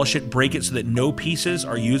demolish it, break it so that no pieces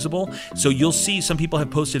are usable. So you'll see some people have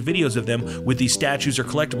posted videos of them with these statues or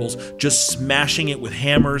collectibles just smashing it with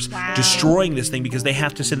hammers, destroying this thing because they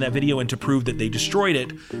have to send that video in to prove that they destroyed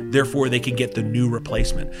it. Therefore, they can get the new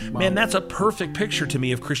replacement. Man, that's a perfect picture to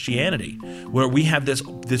me of Christianity, where we have this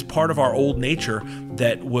part of our old nature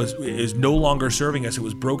that is no longer serving us. It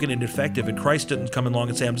was broken and defective, and Christ didn't come along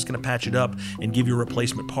and say, "I'm just going to patch it up and give you a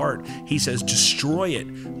replacement part." He says, destroy it.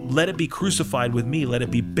 Let it be crucified with me. Let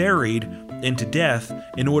it be buried into death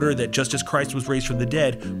in order that just as Christ was raised from the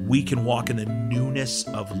dead, we can walk in the newness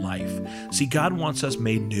of life. See, God wants us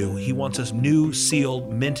made new. He wants us new,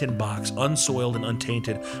 sealed, mint in box, unsoiled and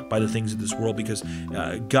untainted by the things of this world, because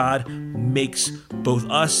God makes both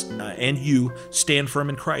us and you stand firm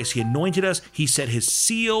in Christ. He anointed us. He set his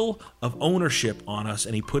seal of ownership on us,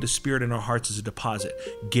 and he put his spirit in our hearts as a deposit,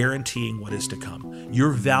 guaranteeing what is to come. Your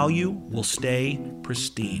value will stay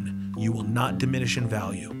pristine. You will not diminish in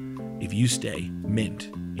value if you stay mint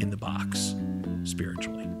in the box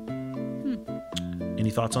spiritually. Any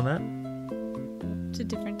thoughts on that? It's a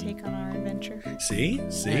different take on our adventure. See?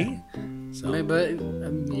 Yeah. So, but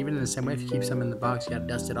even in the same way, if you keep some in the box, you got to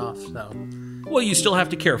dust it off. So, well, you still have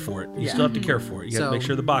to care for it. You Yeah. still have to care for it. You got to make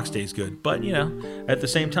sure the box stays good. But at the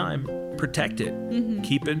same time, protect it.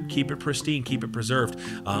 Keep it pristine. Keep it preserved.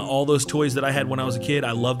 All those toys that I had when I was a kid,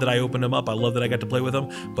 I love that I opened them up. I love that I got to play with them.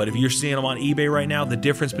 But if you're seeing them on eBay right now, the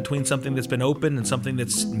difference between something that's been opened and something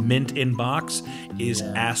that's mint in box is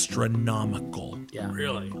astronomical. Yeah.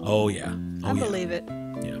 Really? Oh yeah. I believe it.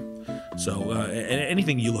 Yeah. So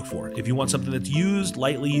anything you look for, if you want something that's used,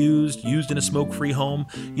 lightly used in a smoke-free home,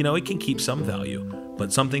 it can keep some value.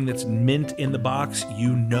 But something that's mint in the box,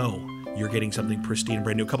 you're getting something pristine and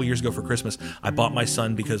brand new. A couple years ago for Christmas, I bought my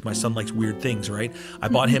son, because my son likes weird things, right? I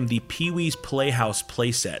bought him the Pee-wee's Playhouse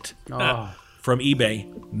playset from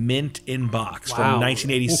eBay, mint in box from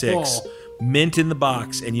 1986. Whoa. Mint in the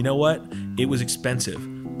box. And you know what? It was expensive.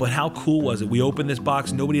 But how cool was it? We opened this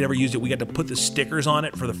box. Nobody had ever used it. We got to put the stickers on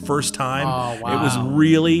it for the first time. Oh, wow. It was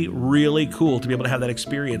really, really cool to be able to have that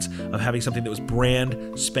experience of having something that was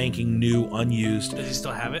brand spanking new, unused. Does he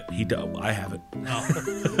still have it? I have it.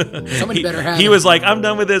 Oh. Somebody better have it. He was like, "I'm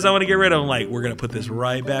done with this. I want to get rid of it." I'm like, "We're going to put this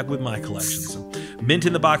right back with my collection." So, mint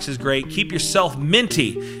in the box is great. Keep yourself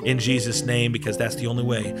minty in Jesus' name, because that's the only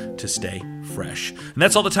way to stay fresh. And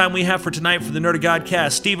that's all the time we have for tonight for the Nerd of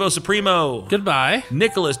Godcast. Steve-O Supremo. Goodbye.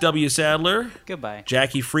 Nicholas W. Sadler. Goodbye.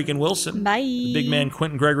 Jackie freaking Wilson. Bye. The big man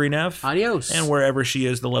Quentin Gregory Neff. Adios. And wherever she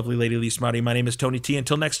is, the lovely lady Lee Smarty. My name is Tony T.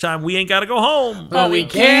 Until next time, we ain't got to go home. But we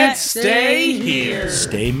can't stay here.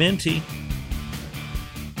 Stay minty.